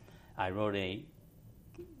 I wrote a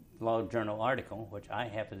law journal article, which I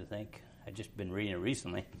happen to think, I've just been reading it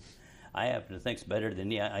recently, I happen to think it's better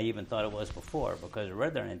than I even thought it was before, because it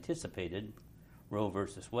rather anticipated Roe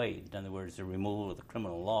versus Wade. In other words, the removal of the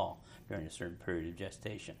criminal law during a certain period of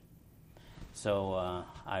gestation. So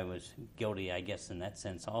I was guilty, I guess, in that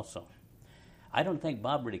sense also. I don't think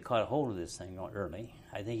Bob really caught a hold of this thing early.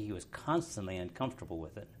 I think he was constantly uncomfortable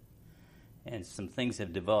with it. And some things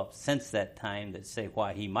have developed since that time that say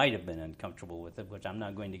why he might have been uncomfortable with it, which I'm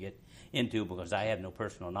not going to get into because I have no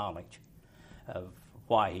personal knowledge of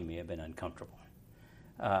why he may have been uncomfortable.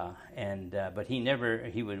 But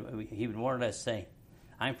he would more or less say,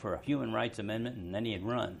 "I'm for a human rights amendment," and then he'd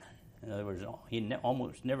run. In other words, he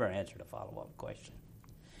almost never answered a follow-up question.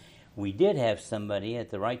 We did have somebody at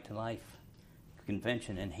the Right to Life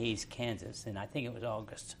convention in Hays, Kansas, and I think it was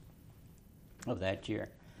August of that year,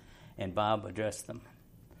 and Bob addressed them.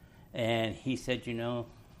 And he said,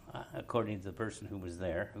 according to the person who was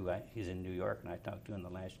there, he's in New York, and I talked to him the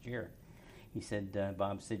last year, he said,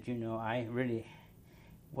 Bob said, I really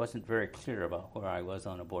wasn't very clear about where I was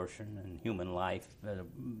on abortion and human life,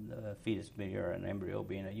 a fetus being or an embryo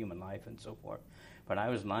being a human life and so forth. But I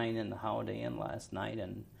was lying in the Holiday Inn last night,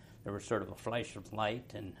 and there was sort of a flash of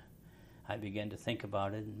light, and I began to think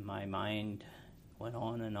about it, and my mind went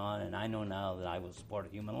on, and I know now that I will support a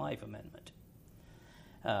human life amendment.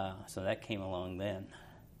 So that came along then.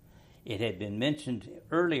 It had been mentioned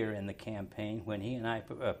earlier in the campaign when he and I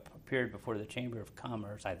appeared before the Chamber of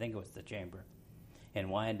Commerce, I think it was the Chamber, in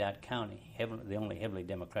Wyandotte County, the only heavily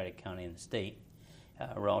Democratic county in the state,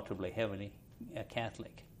 relatively heavily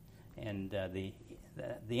Catholic. And the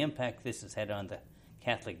impact this has had on the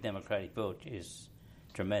Catholic Democratic vote is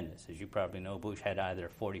tremendous. As you probably know, Bush had either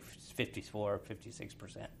 54 or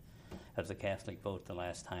 56% of the Catholic vote the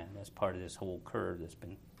last time. That's part of this whole curve that's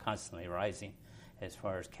been constantly rising as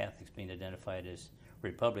far as Catholics being identified as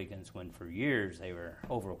Republicans, when for years they were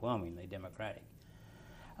overwhelmingly Democratic.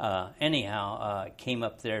 It came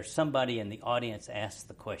up there. Somebody in the audience asked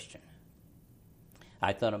the question.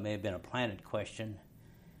 I thought it may have been a planted question.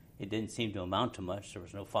 It didn't seem to amount to much. There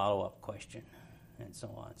was no follow-up question, and so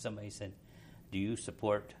on. Somebody said, "Do you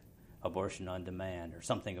support abortion on demand," or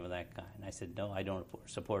something of that kind? I said, "No, I don't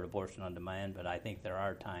support abortion on demand, but I think there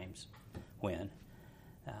are times when."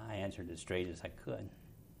 I answered as straight as I could.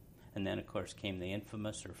 And then, of course, came the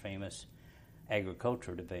infamous or famous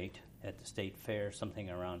agriculture debate at the state fair, something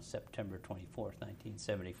around September 24th,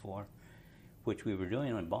 1974, which we were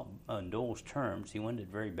doing on Dole's terms. He wanted it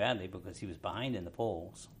very badly because he was behind in the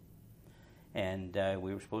polls. And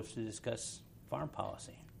we were supposed to discuss farm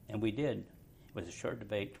policy, and we did. It was a short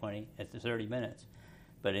debate, 30 minutes.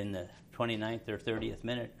 But in the 29th or 30th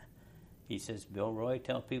minute, he says, "Bill Roy,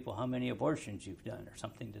 tell people how many abortions you've done," or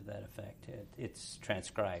something to that effect. It's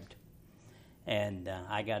transcribed. And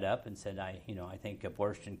I got up and said, I think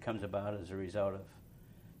abortion comes about as a result of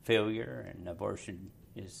failure, and abortion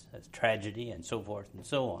is a tragedy, and so forth and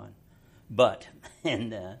so on. But,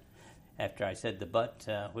 and after I said the but,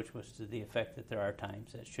 which was to the effect that there are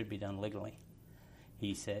times that should be done legally,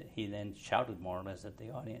 he then shouted more or less at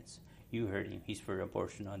the audience, "You heard him, he's for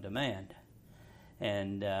abortion on demand."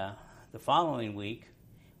 And the following week,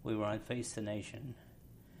 we were on Face the Nation.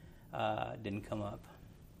 Didn't come up.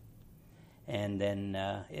 And then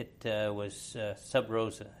it was sub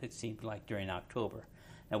rosa, it seemed like, during October.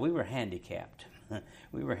 Now, we were handicapped.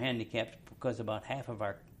 We were handicapped because about half of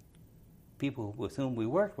our people with whom we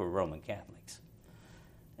worked were Roman Catholics.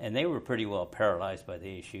 And they were pretty well paralyzed by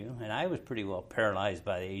the issue. And I was pretty well paralyzed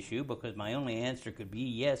by the issue because my only answer could be,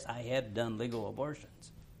 yes, I have done legal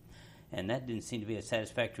abortions. And that didn't seem to be a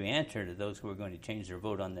satisfactory answer to those who were going to change their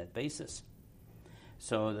vote on that basis.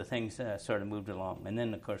 So the things sort of moved along. And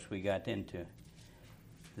then, of course, we got into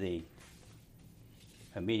the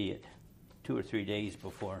immediate 2 or 3 days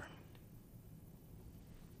before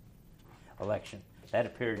election. That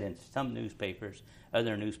appeared in some newspapers.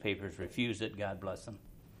 Other newspapers refused it, God bless them.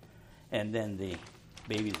 And then the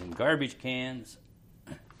babies in garbage cans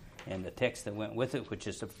and the text that went with it, which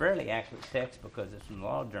is a fairly accurate text because it's from the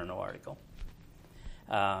Law Journal article.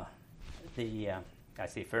 I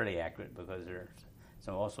say fairly accurate because there's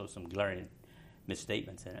also some glaring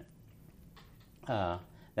misstatements in it.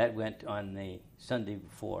 That went on the Sunday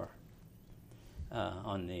before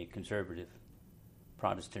on the conservative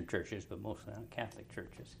Protestant churches, but mostly on Catholic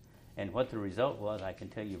churches. And what the result was, I can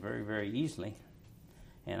tell you very, very easily,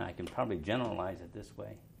 and I can probably generalize it this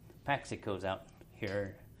way. Paxico's out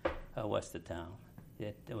here west of town.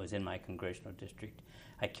 It was in my congressional district.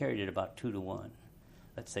 I carried it about 2-1,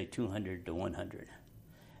 let's say 200 to 100.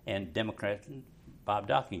 And Democrat Bob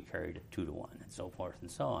Dole carried it 2-1, and so forth and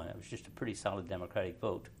so on. It was just a pretty solid Democratic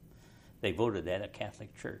vote. They voted at a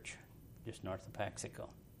Catholic church just north of Paxico.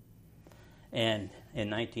 And in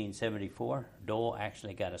 1974, Dole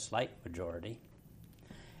actually got a slight majority,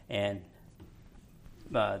 and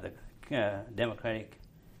the Democratic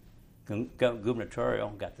gubernatorial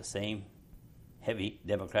got the same heavy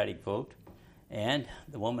Democratic vote, and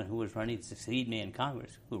the woman who was running to succeed me in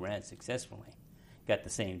Congress, who ran successfully, got the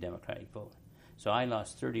same Democratic vote. So I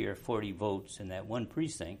lost 30 or 40 votes in that one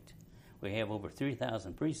precinct. We have over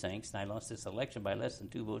 3,000 precincts, and I lost this election by less than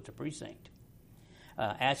 2 votes a precinct.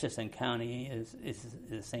 Atchison County is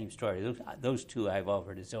the same story. Those two I've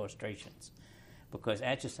offered as illustrations, because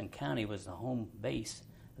Atchison County was the home base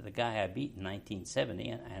of the guy I beat in 1970,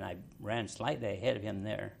 and I ran slightly ahead of him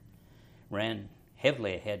there, ran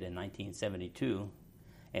heavily ahead in 1972,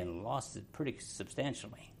 and lost it pretty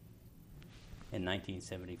substantially in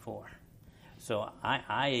 1974. So I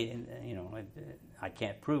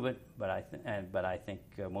can't prove it, but I think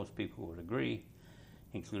most people would agree,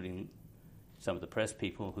 including some of the press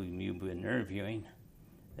people who you've been interviewing,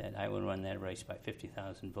 that I would run that race by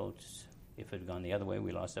 50,000 votes. If it had gone the other way,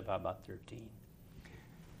 we lost it by about 13.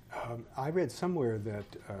 I read somewhere that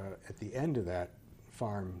at the end of that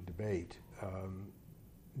farm debate,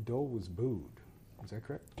 Dole was booed. Is that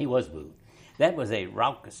correct? He was booed. That was a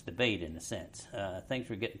raucous debate in a sense. Things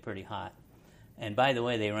were getting pretty hot. And by the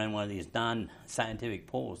way, they ran one of these non-scientific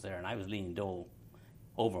polls there, and I was leading Dole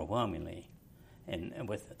overwhelmingly, and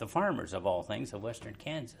with the farmers of all things of western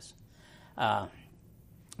Kansas. But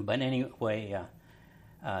anyway,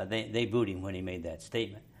 they booed him when he made that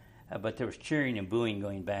statement. But there was cheering and booing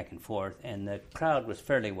going back and forth, and the crowd was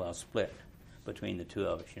fairly well split between the two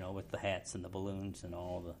of us, with the hats and the balloons and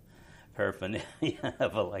all the paraphernalia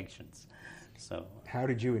of elections. So, how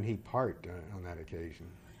did you and he part on that occasion?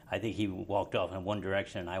 I think he walked off in one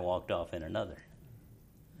direction and I walked off in another.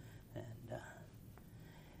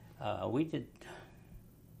 And we did.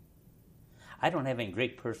 I don't have any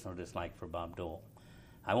great personal dislike for Bob Dole.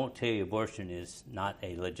 I won't tell you abortion is not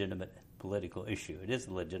a legitimate political issue. It is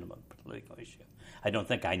a legitimate political issue. I don't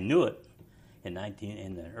think I knew it in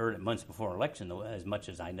the early months before election as much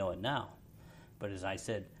as I know it now. But as I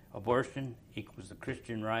said, abortion equals the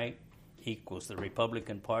Christian right, equals the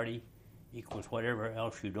Republican Party, equals whatever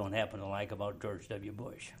else you don't happen to like about George W.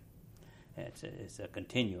 Bush. It's a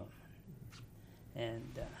continuum.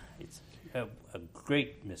 And it's a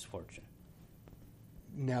great misfortune.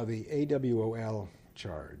 Now, the AWOL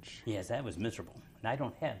charge. Yes, that was miserable. And I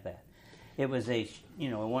don't have that. It was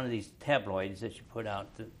one of these tabloids that you put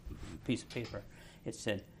out, the piece of paper. It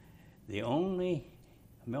said, the only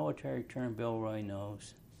military term Bill Roy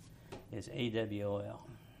knows is AWOL.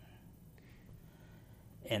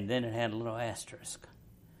 And then it had a little asterisk.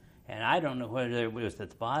 And I don't know whether it was at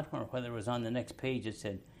the bottom or whether it was on the next page. It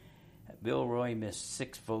said, Bill Roy missed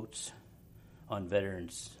 6 votes on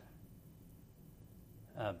veterans'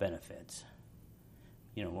 benefits.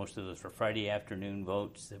 Most of those were Friday afternoon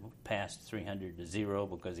votes that passed 300 to 0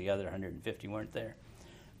 because the other 150 weren't there,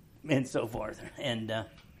 and so forth. And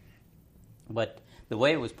but the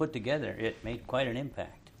way it was put together, it made quite an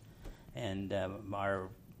impact. And our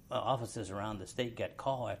offices around the state got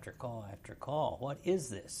call after call after call. What is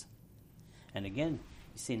this? And again,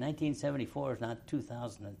 you see, 1974 is not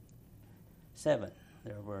 2007.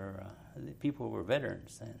 There were people were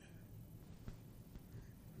veterans then.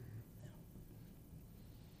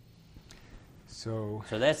 So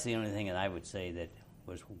that's the only thing that I would say that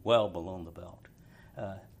was well below the belt.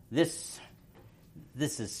 This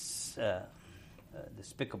is a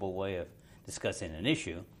despicable way of discussing an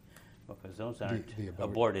issue, because those aren't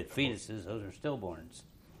aborted fetuses; those are stillborns,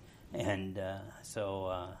 and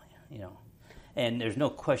and there's no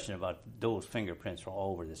question about Dole's fingerprints were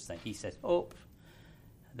all over this thing. He says, "Oh,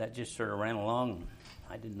 that just sort of ran along.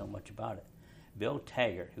 I didn't know much about it." Bill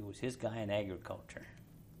Taggart, who was his guy in agriculture,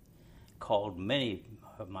 called many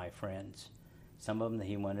of my friends. Some of them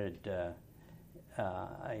he wanted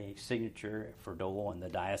a signature for Dole in the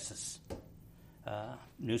diocese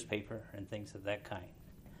newspaper and things of that kind.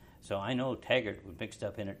 So I know Taggart was mixed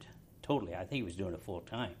up in it totally. I think he was doing it full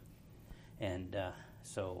time, and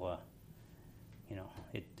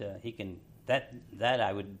he can that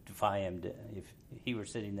I would defy him to. If he were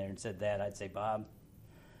sitting there and said that, I'd say, Bob,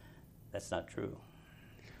 that's not true.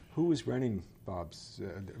 Who was running Bob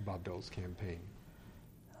Dole's campaign?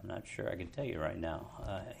 I'm not sure I can tell you right now.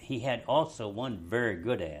 He had also one very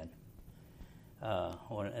good ad,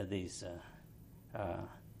 one of these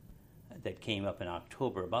that came up in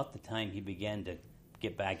October, about the time he began to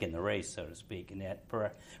get back in the race, so to speak, and that,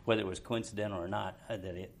 whether it was coincidental or not, that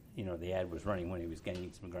the ad was running when he was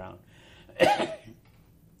gaining some ground.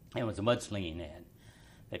 It was a mudslinging ad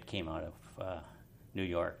that came out of New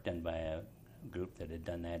York, done by a group that had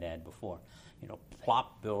done that ad before.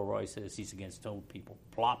 Plop, Bill Roy says he's against old people.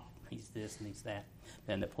 Plop, he's this and he's that.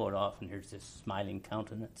 Then they pull it off, and here's this smiling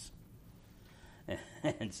countenance,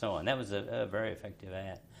 and so on. That was a very effective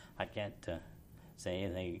ad. I can't say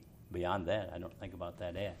anything beyond that. I don't think about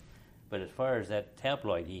that ad. But as far as that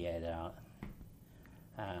tabloid he had out,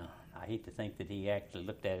 I hate to think that he actually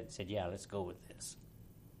looked at it and said, yeah, let's go with this.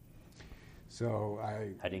 So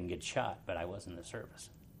I didn't get shot, but I was in the service.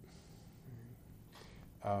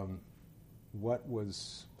 What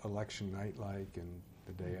was election night like and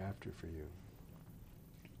the day after for you?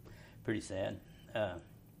 Pretty sad.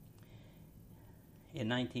 In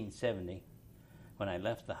 1970, when I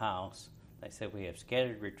left the house, they said we have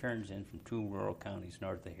scattered returns in from 2 rural counties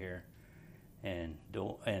north of here, and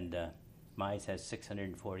Mize has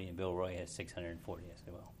 640 and Bill Roy has 640. I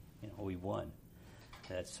said, well, we won.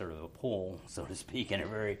 That's sort of a poll, so to speak, in a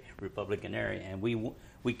very Republican area, and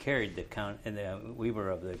we carried the count, and we were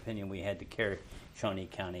of the opinion we had to carry Shawnee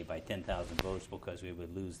County by 10,000 votes because we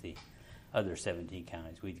would lose the other 17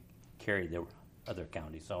 counties. We carried the other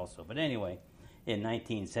counties also. But anyway, in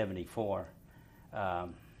 1974,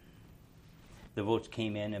 the votes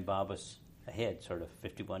came in and Bob was ahead, sort of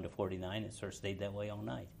 51 to 49. It sort of stayed that way all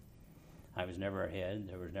night. I was never ahead.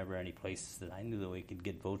 There was never any place that I knew that we could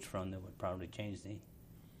get votes from that would probably change the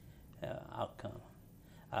outcome.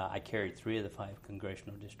 I carried 3 of the 5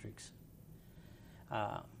 congressional districts.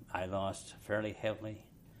 I lost fairly heavily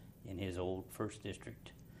in his old 1st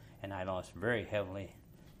district, and I lost very heavily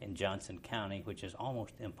in Johnson County, which is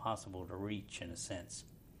almost impossible to reach in a sense.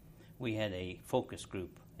 We had a focus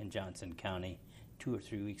group in Johnson County 2 or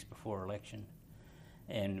 3 weeks before election,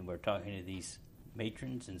 and we're talking to these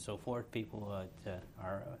matrons and so forth, people at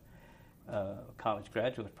our college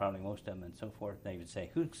graduates, probably most of them and so forth. They would say,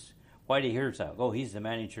 who's Whitey Herzog? Oh, he's the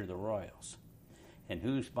manager of the Royals. And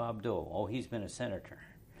who's Bob Dole? Oh, he's been a senator.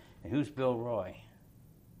 And who's Bill Roy?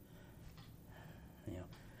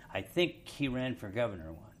 I think he ran for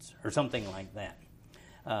governor once, or something like that.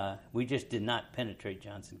 We just did not penetrate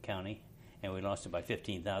Johnson County, and we lost it by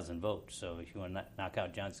 15,000 votes. So if you want to knock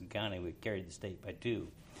out Johnson County, we carried the state by 2.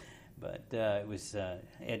 But it was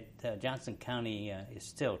Johnson County is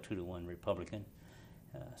still 2-1 Republican,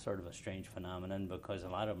 sort of a strange phenomenon because a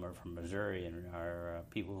lot of them are from Missouri and are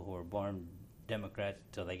people who were born Democrats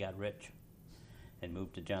until they got rich and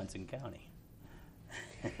moved to Johnson County.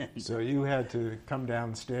 So you had to come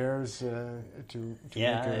downstairs to make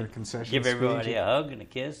a concession give speech? everybody a hug and a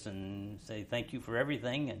kiss and say thank you for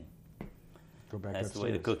everything, and go back that's upstairs.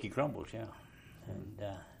 the way the cookie crumbles, yeah.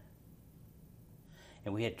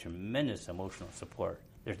 And we had tremendous emotional support.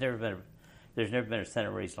 There's never been a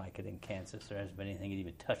Senate race like it in Kansas. There hasn't been anything that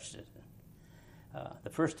even touched it. The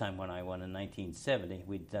first time when I won in 1970,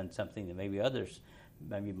 we'd done something that maybe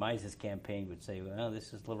Mize's campaign would say, well,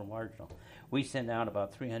 this is a little marginal. We sent out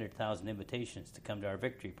about 300,000 invitations to come to our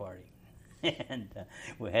victory party. And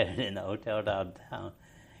we had it in the hotel downtown.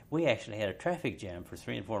 We actually had a traffic jam for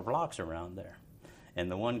 3 and 4 blocks around there. And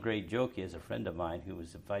the one great joke is a friend of mine who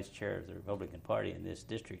was the vice chair of the Republican Party in this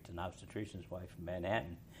district, an obstetrician's wife from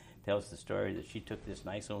Manhattan, tells the story that she took this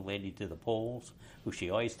nice old lady to the polls, who she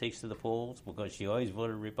always takes to the polls because she always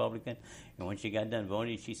voted Republican. And when she got done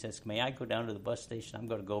voting, she says, may I go down to the bus station? I'm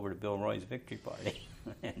going to go over to Bill Roy's victory party.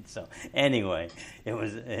 And so, anyway,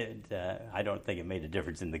 I don't think it made a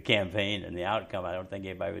difference in the campaign and the outcome. I don't think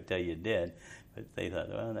anybody would tell you it did. But they thought,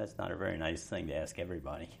 well, that's not a very nice thing to ask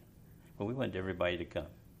everybody. But we wanted everybody to come.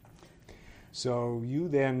 So you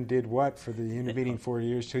then did what for the intervening 4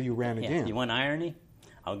 years till you ran again? You want irony?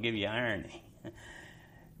 I'll give you irony.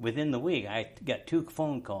 Within the week, I got 2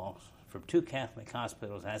 phone calls from 2 Catholic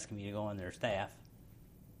hospitals asking me to go on their staff.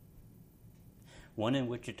 One in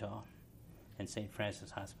Wichita and St.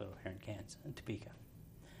 Francis Hospital here in Kansas, in Topeka.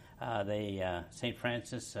 St.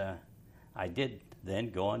 Francis, I did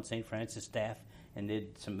then go on St. Francis staff and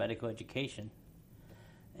did some medical education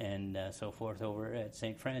and so forth over at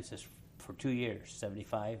St. Francis for 2 years,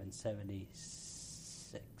 75 and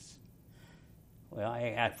 76. Well,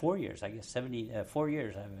 I had 4 years. I guess 4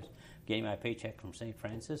 years I was getting my paycheck from St.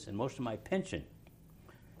 Francis, and most of my pension.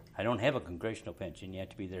 I don't have a congressional pension. You have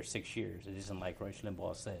to be there 6 years. It isn't like Rush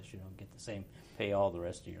Limbaugh says. You don't get the same pay all the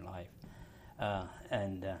rest of your life.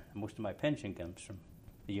 And most of my pension comes from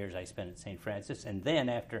the years I spent at St. Francis. And then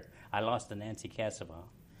after I lost to Nancy Casabon,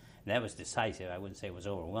 and that was decisive. I wouldn't say it was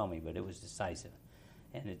overwhelming, but it was decisive.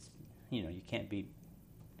 And it's, you can't beat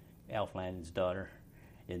Alf Landon's daughter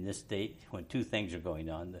in this state when 2 things are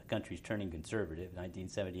going on. The country's turning conservative,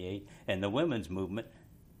 1978, and the women's movement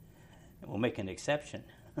will make an exception.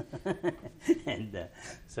 And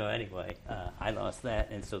so anyway, I lost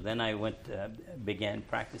that, and so then I began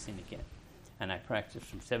practicing again. And I practiced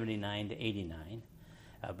from 79 to 89,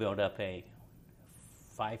 built up a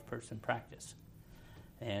 5-person practice,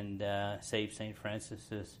 and saved St.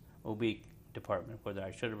 Francis's OB department. Whether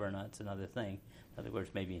I should have or not, it's another thing. In other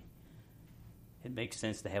words, maybe it makes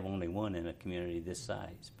sense to have only one in a community this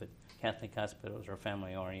size, but Catholic hospitals are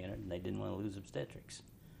family-oriented, and they didn't want to lose obstetrics.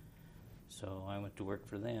 So I went to work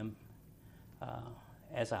for them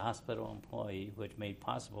as a hospital employee, which made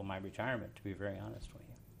possible my retirement, to be very honest with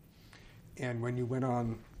you. And when you went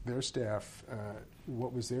on their staff,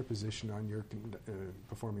 what was their position on your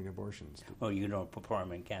performing abortions? Well, you don't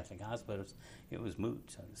perform in Catholic hospitals. It was moot,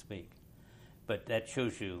 so to speak. But that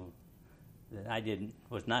shows you that I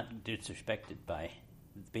was not disrespected by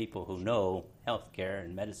the people who know healthcare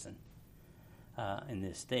and medicine in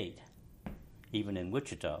this state, even in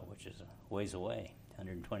Wichita, which is a ways away,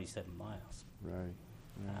 127 miles. Right.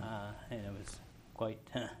 And it was quite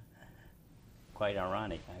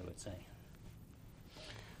ironic, I would say.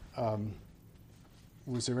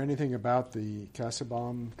 Was there anything about the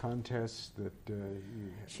Kassebaum contest that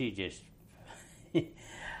She just...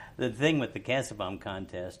 The thing with the Kassebaum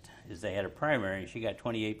contest is they had a primary, and she got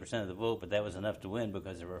 28% of the vote, but that was enough to win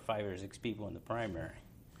because there were 5 or 6 people in the primary.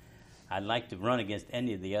 I'd like to run against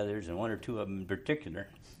any of the others, and 1 or 2 of them in particular,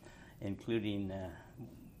 including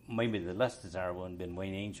maybe the less desirable one, been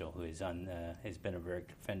Wayne Angel, who is has been a very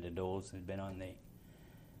good friend of Dole's, has been on the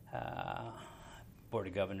Board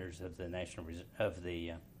of Governors of the National of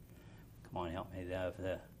the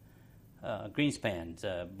Greenspan's.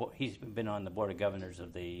 He's been on the Board of Governors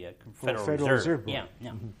of the Federal Reserve. Board. Yeah.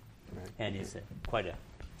 Mm-hmm. Right. And he's quite a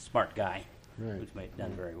smart guy Right. who's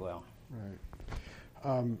done very well.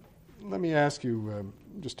 Right. Let me ask you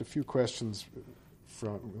just a few questions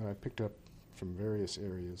that I picked up from various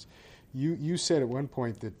areas. You said at one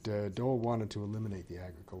point that Dole wanted to eliminate the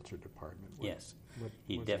agriculture department. Yes,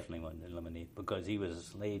 he definitely wanted to eliminate because he was a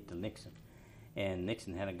slave to Nixon. And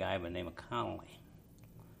Nixon had a guy by the name of Connolly,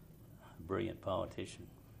 a brilliant politician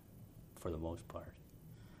for the most part,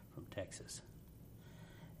 from Texas.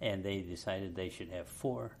 And they decided they should have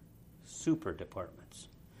 4 super departments.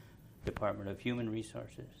 Department of Human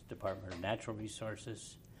Resources, Department of Natural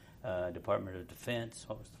Resources, Department of Defense.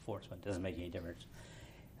 What was the 4th one? Doesn't make any difference.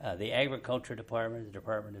 The Agriculture Department, the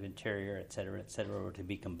Department of Interior, et cetera, were to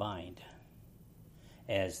be combined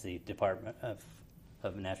as the Department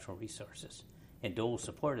of Natural Resources. And Dole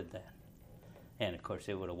supported that. And, of course,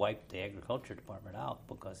 it would have wiped the Agriculture Department out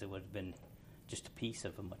because it would have been just a piece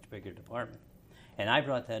of a much bigger department. And I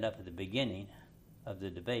brought that up at the beginning of the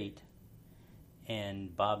debate,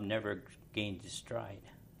 and Bob never gained his stride.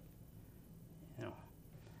 You know,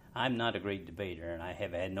 I'm not a great debater, and I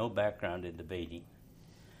have had no background in debating.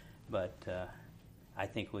 But I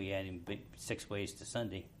think we had him 6 ways to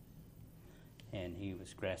Sunday, and he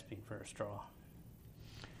was grasping for a straw.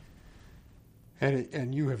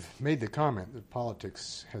 And you have made the comment that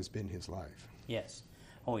politics has been his life. Yes.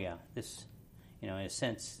 Oh, yeah. This, in a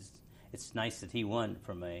sense, it's nice that he won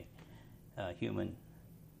from a human,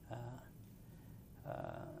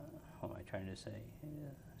 what am I trying to say,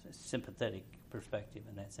 sympathetic perspective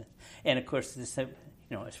in that sense. And, of course, this,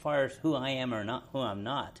 as far as who I am or not, who I'm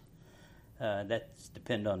not, that's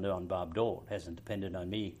dependent on Bob Dole. It hasn't depended on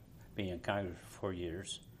me being in Congress for 4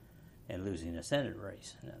 years and losing a Senate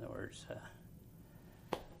race. In other words,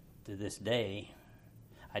 to this day,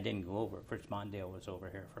 I didn't go over. Fritz Mondale was over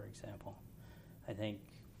here, for example.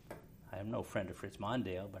 I'm no friend of Fritz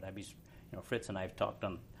Mondale, but Fritz and I have talked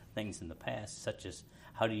on things in the past, such as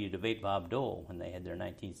how do you debate Bob Dole when they had their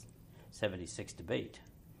 1976 debate.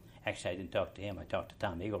 Actually, I didn't talk to him. I talked to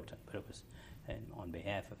Tom Eagleton, but it was on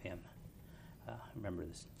behalf of him. I remember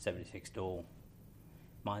the 76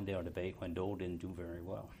 Dole-Mondale debate when Dole didn't do very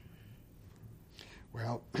well.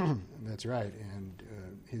 Well, that's right. And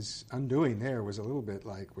his undoing there was a little bit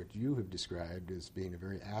like what you have described as being a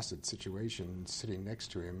very acid situation sitting next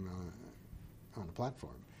to him on a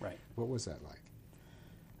platform. Right. What was that like?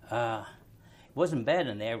 It wasn't bad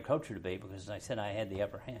in the agriculture debate because, as I said, I had the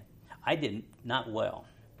upper hand. I did not well.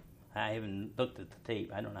 I haven't looked at the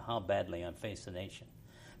tape. I don't know how badly on Face the Nation.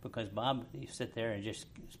 Because, Bob, you sit there and just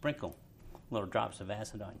sprinkle little drops of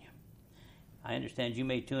acid on you. I understand you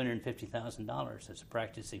made $250,000 as a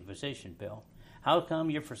practicing physician, Bill. How come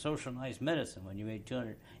you're for socialized medicine when you made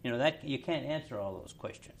 $200,000? That you can't answer all those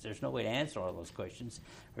questions. There's no way to answer all those questions,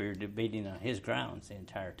 or you're debating on his grounds the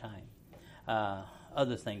entire time.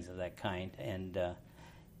 Other things of that kind, and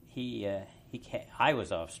I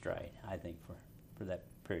was off stride, I think, for that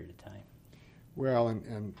period of time. Well,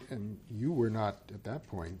 and you were not at that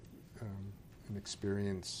point an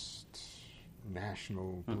experienced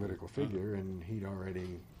national political figure, and he'd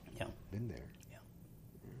already been there. Yeah.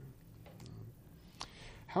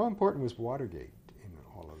 How important was Watergate in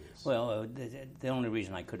all of this? Well, the only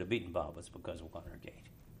reason I could have beaten Bob was because of Watergate.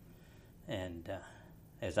 And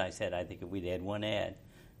as I said, I think if we'd had one ad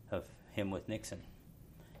of him with Nixon,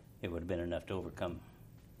 it would have been enough to overcome.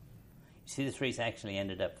 You see, this race actually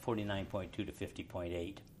ended up 49.2 to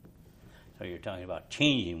 50.8. So you're talking about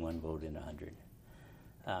changing one vote in 100.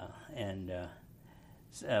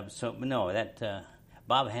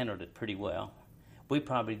 Bob handled it pretty well. We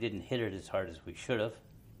probably didn't hit it as hard as we should have.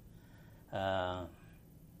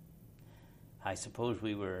 I suppose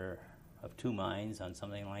we were of two minds on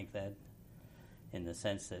something like that, in the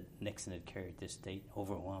sense that Nixon had carried this state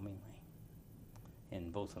overwhelmingly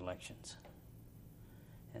in both elections.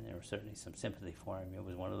 And there was certainly some sympathy for him. It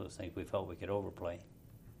was one of those things we felt we could overplay.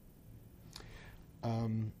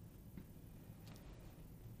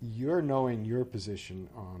 You're knowing your position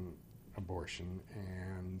on abortion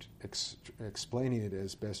and explaining it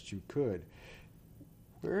as best you could.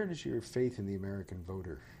 Where does your faith in the American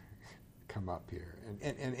voter come up here?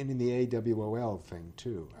 And in the AWOL thing,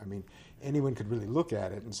 too. I mean, anyone could really look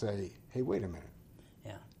at it and say, hey, wait a minute.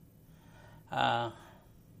 Yeah.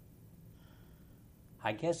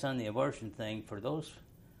 I guess on the abortion thing, for those,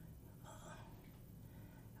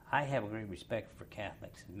 I have a great respect for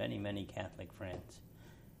Catholics, many, many Catholic friends.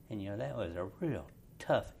 And, that was a real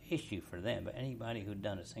tough issue for them, but anybody who'd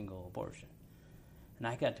done a single abortion. And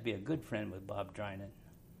I got to be a good friend with Bob Dole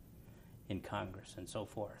in Congress and so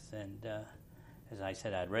forth. And as I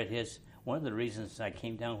said, I'd read one of the reasons I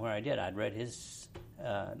came down where I did, I'd read his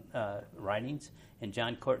writings and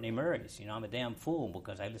John Courtney Murray's. I'm a damn fool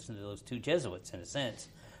because I listened to those two Jesuits, in a sense,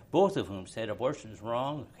 both of whom said abortion is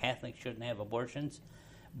wrong, Catholics shouldn't have abortions,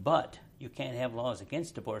 but you can't have laws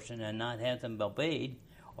against abortion and not have them obeyed,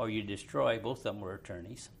 or you destroy, both of them were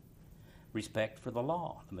attorneys, respect for the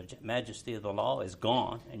law. The majesty of the law is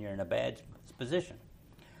gone, and you're in a bad position.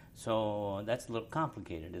 So that's a little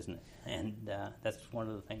complicated, isn't it? And that's one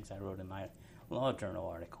of the things I wrote in my Law Journal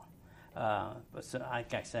article. But so,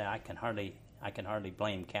 like I said, I can hardly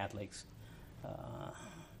blame Catholics.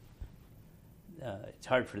 It's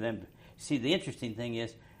hard for them. See, the interesting thing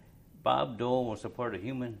is, Bob Dole will support a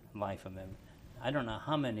human life amendment. I don't know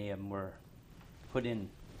how many of them were put in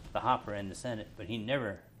the hopper in the Senate, but he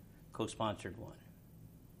never co-sponsored one,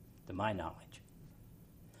 to my knowledge.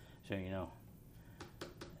 So,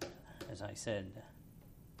 as I said,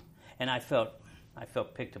 and I felt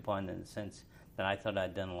picked upon in the sense that I thought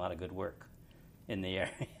I'd done a lot of good work in the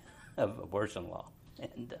area of abortion law,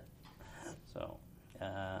 and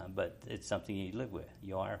but it's something you live with.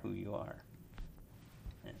 You are who you are.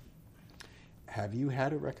 And have you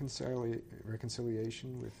had a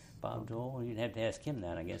reconciliation with Bob Dole? Well, you'd have to ask him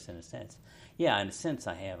that, I guess, in a sense. Yeah, in a sense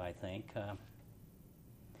I have, I think.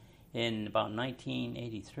 In about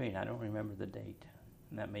 1983, and I don't remember the date,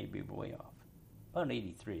 and that may be way off. About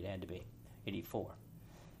 83, it had to be, 84.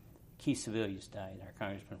 Keith Sebelius died, our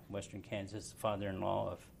congressman from western Kansas, the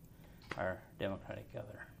father-in-law of our Democratic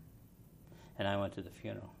governor. And I went to the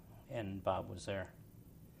funeral, and Bob was there.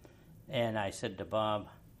 And I said to Bob,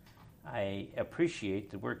 I appreciate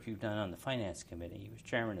the work you've done on the Finance Committee. He was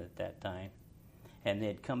chairman at that time. And they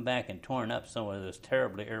had come back and torn up some of those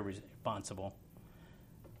terribly irresponsible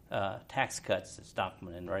tax cuts that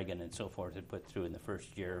Stockman and Reagan and so forth had put through in the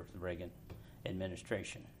first year of the Reagan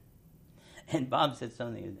administration. And Bob said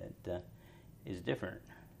something that is different.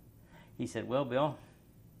 He said, well, Bill,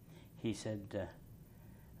 he said,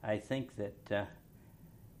 I think that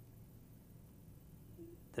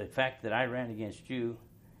the fact that I ran against you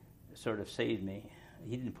sort of saved me.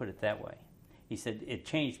 He didn't put it that way. He said, it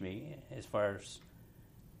changed me as far as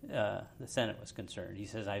the Senate was concerned. He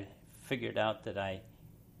says, I figured out that I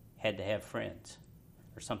had to have friends,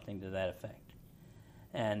 or something to that effect.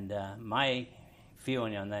 And my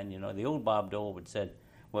feeling on that, the old Bob Dole would said,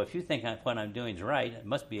 well, if you think what I'm doing is right, it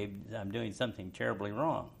must be I'm doing something terribly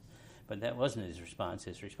wrong. But that wasn't his response.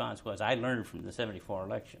 His response was, I learned from the 74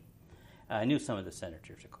 election. I knew some of the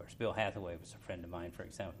senators, of course. Bill Hathaway was a friend of mine, for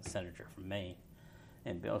example, the senator from Maine.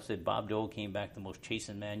 And Bill said, Bob Dole came back the most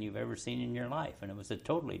chastened man you've ever seen in your life. And it was a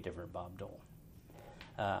totally different Bob Dole.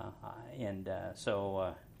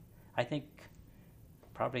 So I think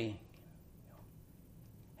probably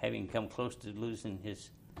having come close to losing his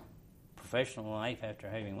professional life after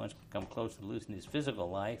having once come close to losing his physical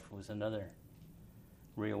life was another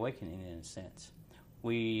reawakening in a sense.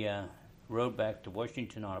 We rode back to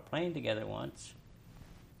Washington on a plane together once,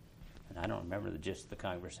 and I don't remember the gist of the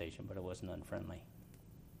conversation, but it wasn't unfriendly.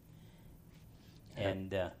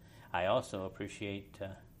 And I also appreciate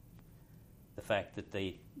the fact that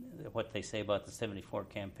what they say about the 74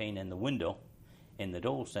 campaign and the window in the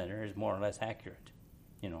Dole Center is more or less accurate.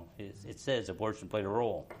 It says abortion played a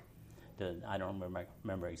role. I don't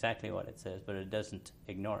remember exactly what it says, but it doesn't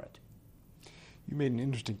ignore it. You made an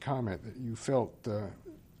interesting comment that you felt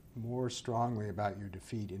more strongly about your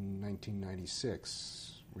defeat in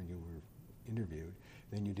 1996 when you were interviewed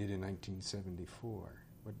than you did in 1974.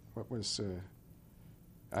 What was...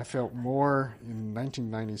 I felt more in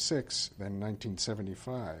 1996 than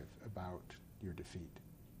 1975 about your defeat.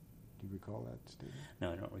 Do you recall that statement?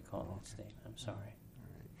 No, I don't recall that statement. I'm sorry. All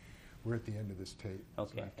right. We're at the end of this tape.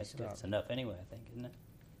 Okay, so I have to stop. that's enough anyway, I think, isn't it?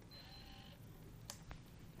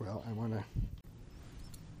 Well, I want to...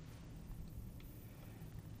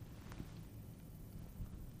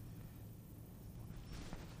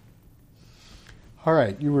 All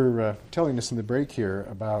right, you were telling us in the break here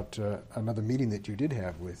about another meeting that you did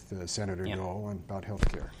have with Senator Dole about health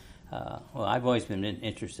care. Well, I've always been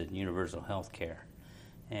interested in universal health care,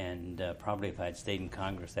 and probably if I had stayed in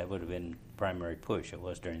Congress, that would have been primary push. It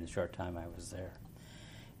was during the short time I was there.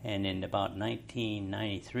 And in about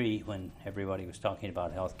 1993, when everybody was talking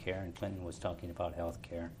about health care and Clinton was talking about health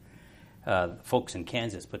care, folks in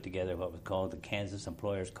Kansas put together what was called the Kansas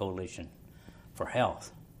Employers Coalition for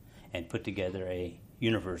Health, and put together a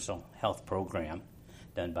universal health program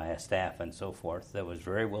done by a staff and so forth that was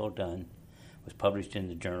very well done, was published in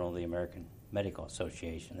the Journal of the American Medical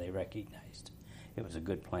Association. They recognized it was a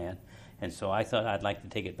good plan. And so I thought I'd like to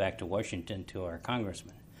take it back to Washington to our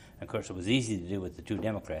congressman. Of course, it was easy to do with the two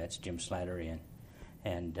Democrats, Jim Slattery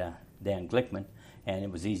and Dan Glickman, and it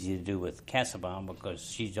was easy to do with Kassebaum because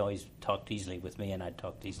she's always talked easily with me and I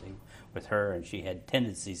talked easily with her, and she had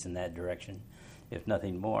tendencies in that direction, if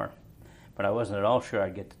nothing more. But I wasn't at all sure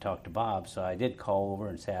I'd get to talk to Bob, so I did call over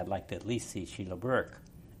and say I'd like to at least see Sheila Burke,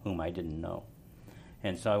 whom I didn't know.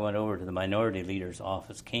 And so I went over to the minority leader's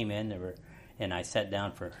office, came in, and I sat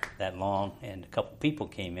down for that long, and a couple people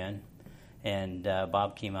came in, and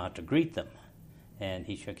Bob came out to greet them. And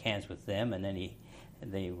he shook hands with them, and then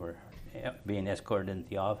they were being escorted into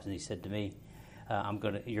the office, and he said to me,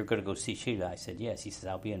 you're going to go see Sheila. I said, yes. He said,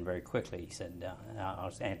 I'll be in very quickly. He said,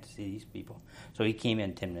 I'll stand to see these people. So he came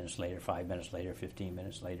in 10 minutes later, 5 minutes later, 15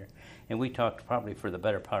 minutes later, and we talked probably for the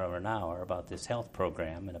better part of an hour about this health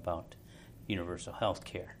program and about universal health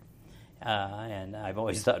care. And I've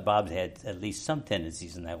always thought Bob had at least some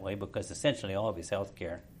tendencies in that way because essentially all of his health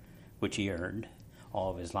care, which he earned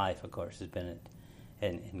all of his life, of course, has been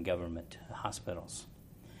in government hospitals.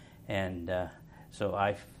 And so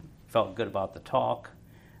I felt good about the talk.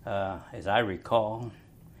 As I recall,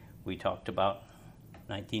 we talked about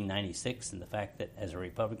 1996 and the fact that as a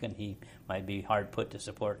Republican he might be hard put to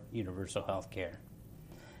support universal health care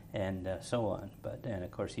and so on. And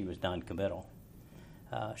of course he was non-committal.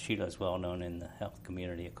 Sheila's well known in the health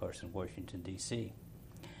community, of course, in Washington, D.C.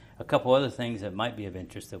 A couple other things that might be of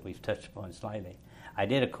interest that we've touched upon slightly. I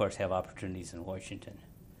did, of course, have opportunities in Washington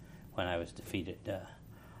when I was defeated.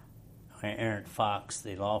 Aaron Fox,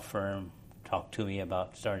 the law firm, talked to me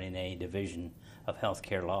about starting a division of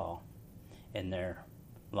healthcare law in their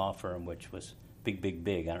law firm, which was big.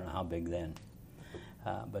 I don't know how big then,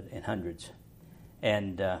 but in hundreds.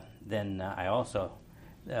 And then I also,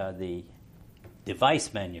 the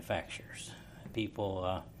device manufacturers,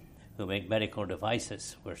 people who make medical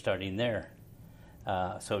devices, were starting their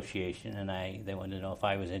association, and they wanted to know if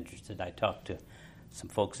I was interested. I talked to some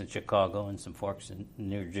folks in Chicago and some folks in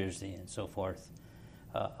New Jersey and so forth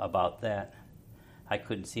about that. I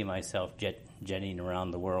couldn't see myself jetting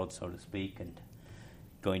around the world, so to speak, and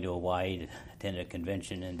going to Hawaii to attend a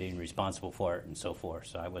convention and being responsible for it and so forth,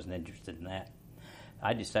 so I wasn't interested in that.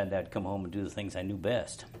 I decided I'd come home and do the things I knew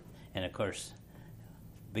best. And, of course,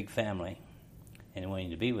 big family and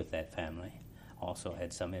wanting to be with that family also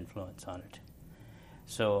had some influence on it.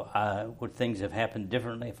 So would things have happened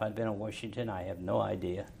differently if I'd been in Washington? I have no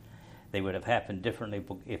idea. They would have happened differently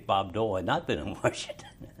if Bob Dole had not been in Washington.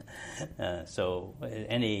 So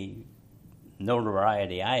any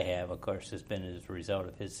notoriety I have, of course, has been as a result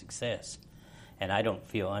of his success. And I don't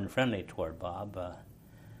feel unfriendly toward Bob.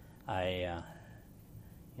 I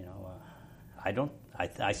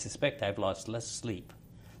suspect I've lost less sleep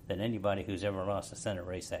than anybody who's ever lost a Senate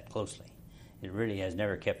race that closely. It really has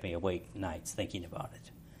never kept me awake nights thinking about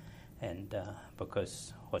it, and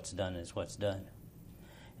because what's done is what's done.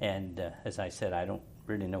 And as I said, I don't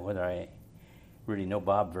really know whether I really know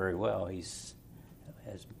Bob very well. He's,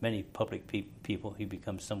 as many public people, he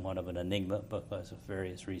becomes somewhat of an enigma because of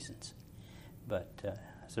various reasons. But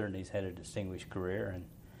certainly he's had a distinguished career and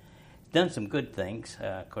done some good things.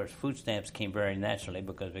 Of course, food stamps came very naturally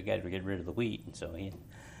because we got to get rid of the wheat, and so he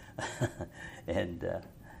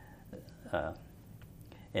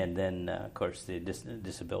and then, of course, the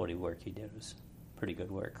disability work he did was pretty good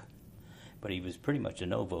work. But he was pretty much a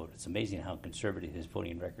no vote. It's amazing how conservative his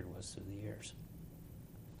voting record was through the years.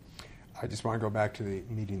 I just want to go back to the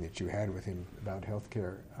meeting that you had with him about health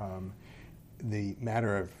care. The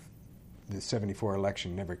matter of the 74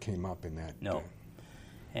 election never came up in that. No.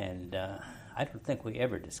 And I don't think we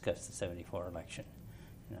ever discussed the 74 election.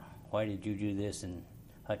 You know, why did you do this in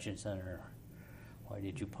Hutchinson, or why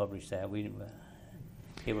did you publish that?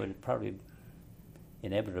 It would have probably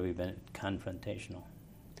inevitably been confrontational.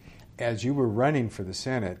 As you were running for the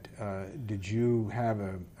Senate, did you have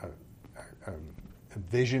a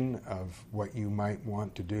vision of what you might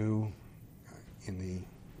want to do in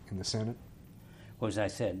the Senate? Well, as I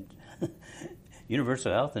said,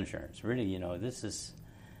 universal health insurance, really,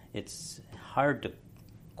 it's hard to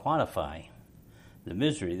quantify the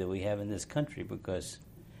misery that we have in this country because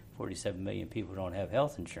 47 million people don't have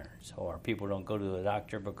health insurance, or people don't go to the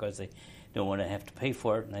doctor because they don't want to have to pay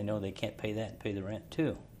for it, and they know they can't pay that and pay the rent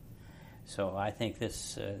too. So I think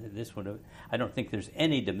this would have. I don't think there's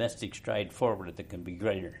any domestic stride forward that can be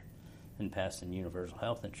greater than passing universal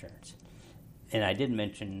health insurance. And I did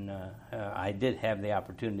mention I did have the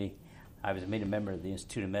opportunity. I was made a member of the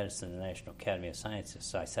Institute of Medicine and the National Academy of Sciences,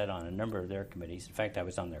 so I sat on a number of their committees. In fact, I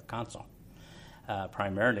was on their council,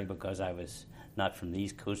 primarily because I was not from the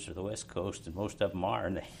East Coast or the West Coast, and most of them are,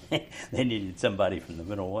 and they needed somebody from the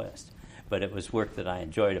Middle West. But it was work that I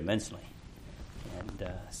enjoyed immensely.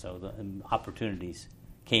 And so the opportunities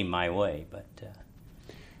came my way. But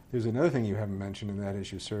there's another thing you haven't mentioned, and that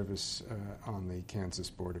is your service on the Kansas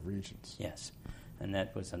Board of Regents. Yes, and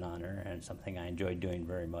that was an honor and something I enjoyed doing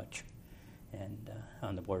very much. And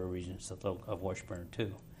on the Board of Regents of Washburn,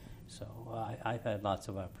 too. So I've had lots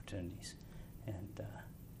of opportunities. And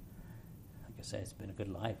like I say, it's been a good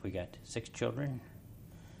life. We got 6 children,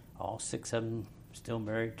 all 6 of them still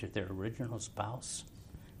married to their original spouse.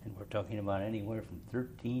 And we're talking about anywhere from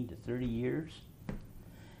 13 to 30 years.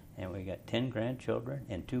 And we got 10 grandchildren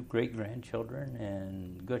and 2 great-grandchildren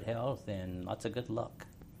and good health and lots of good luck.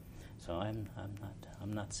 So I'm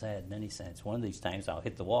not sad in any sense. One of these times I'll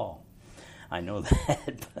hit the wall. I know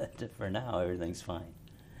that, but for now everything's fine.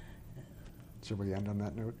 Shall we end on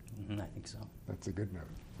that note? I think so. That's a good note.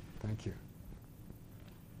 Thank you.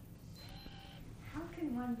 How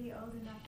can one be old enough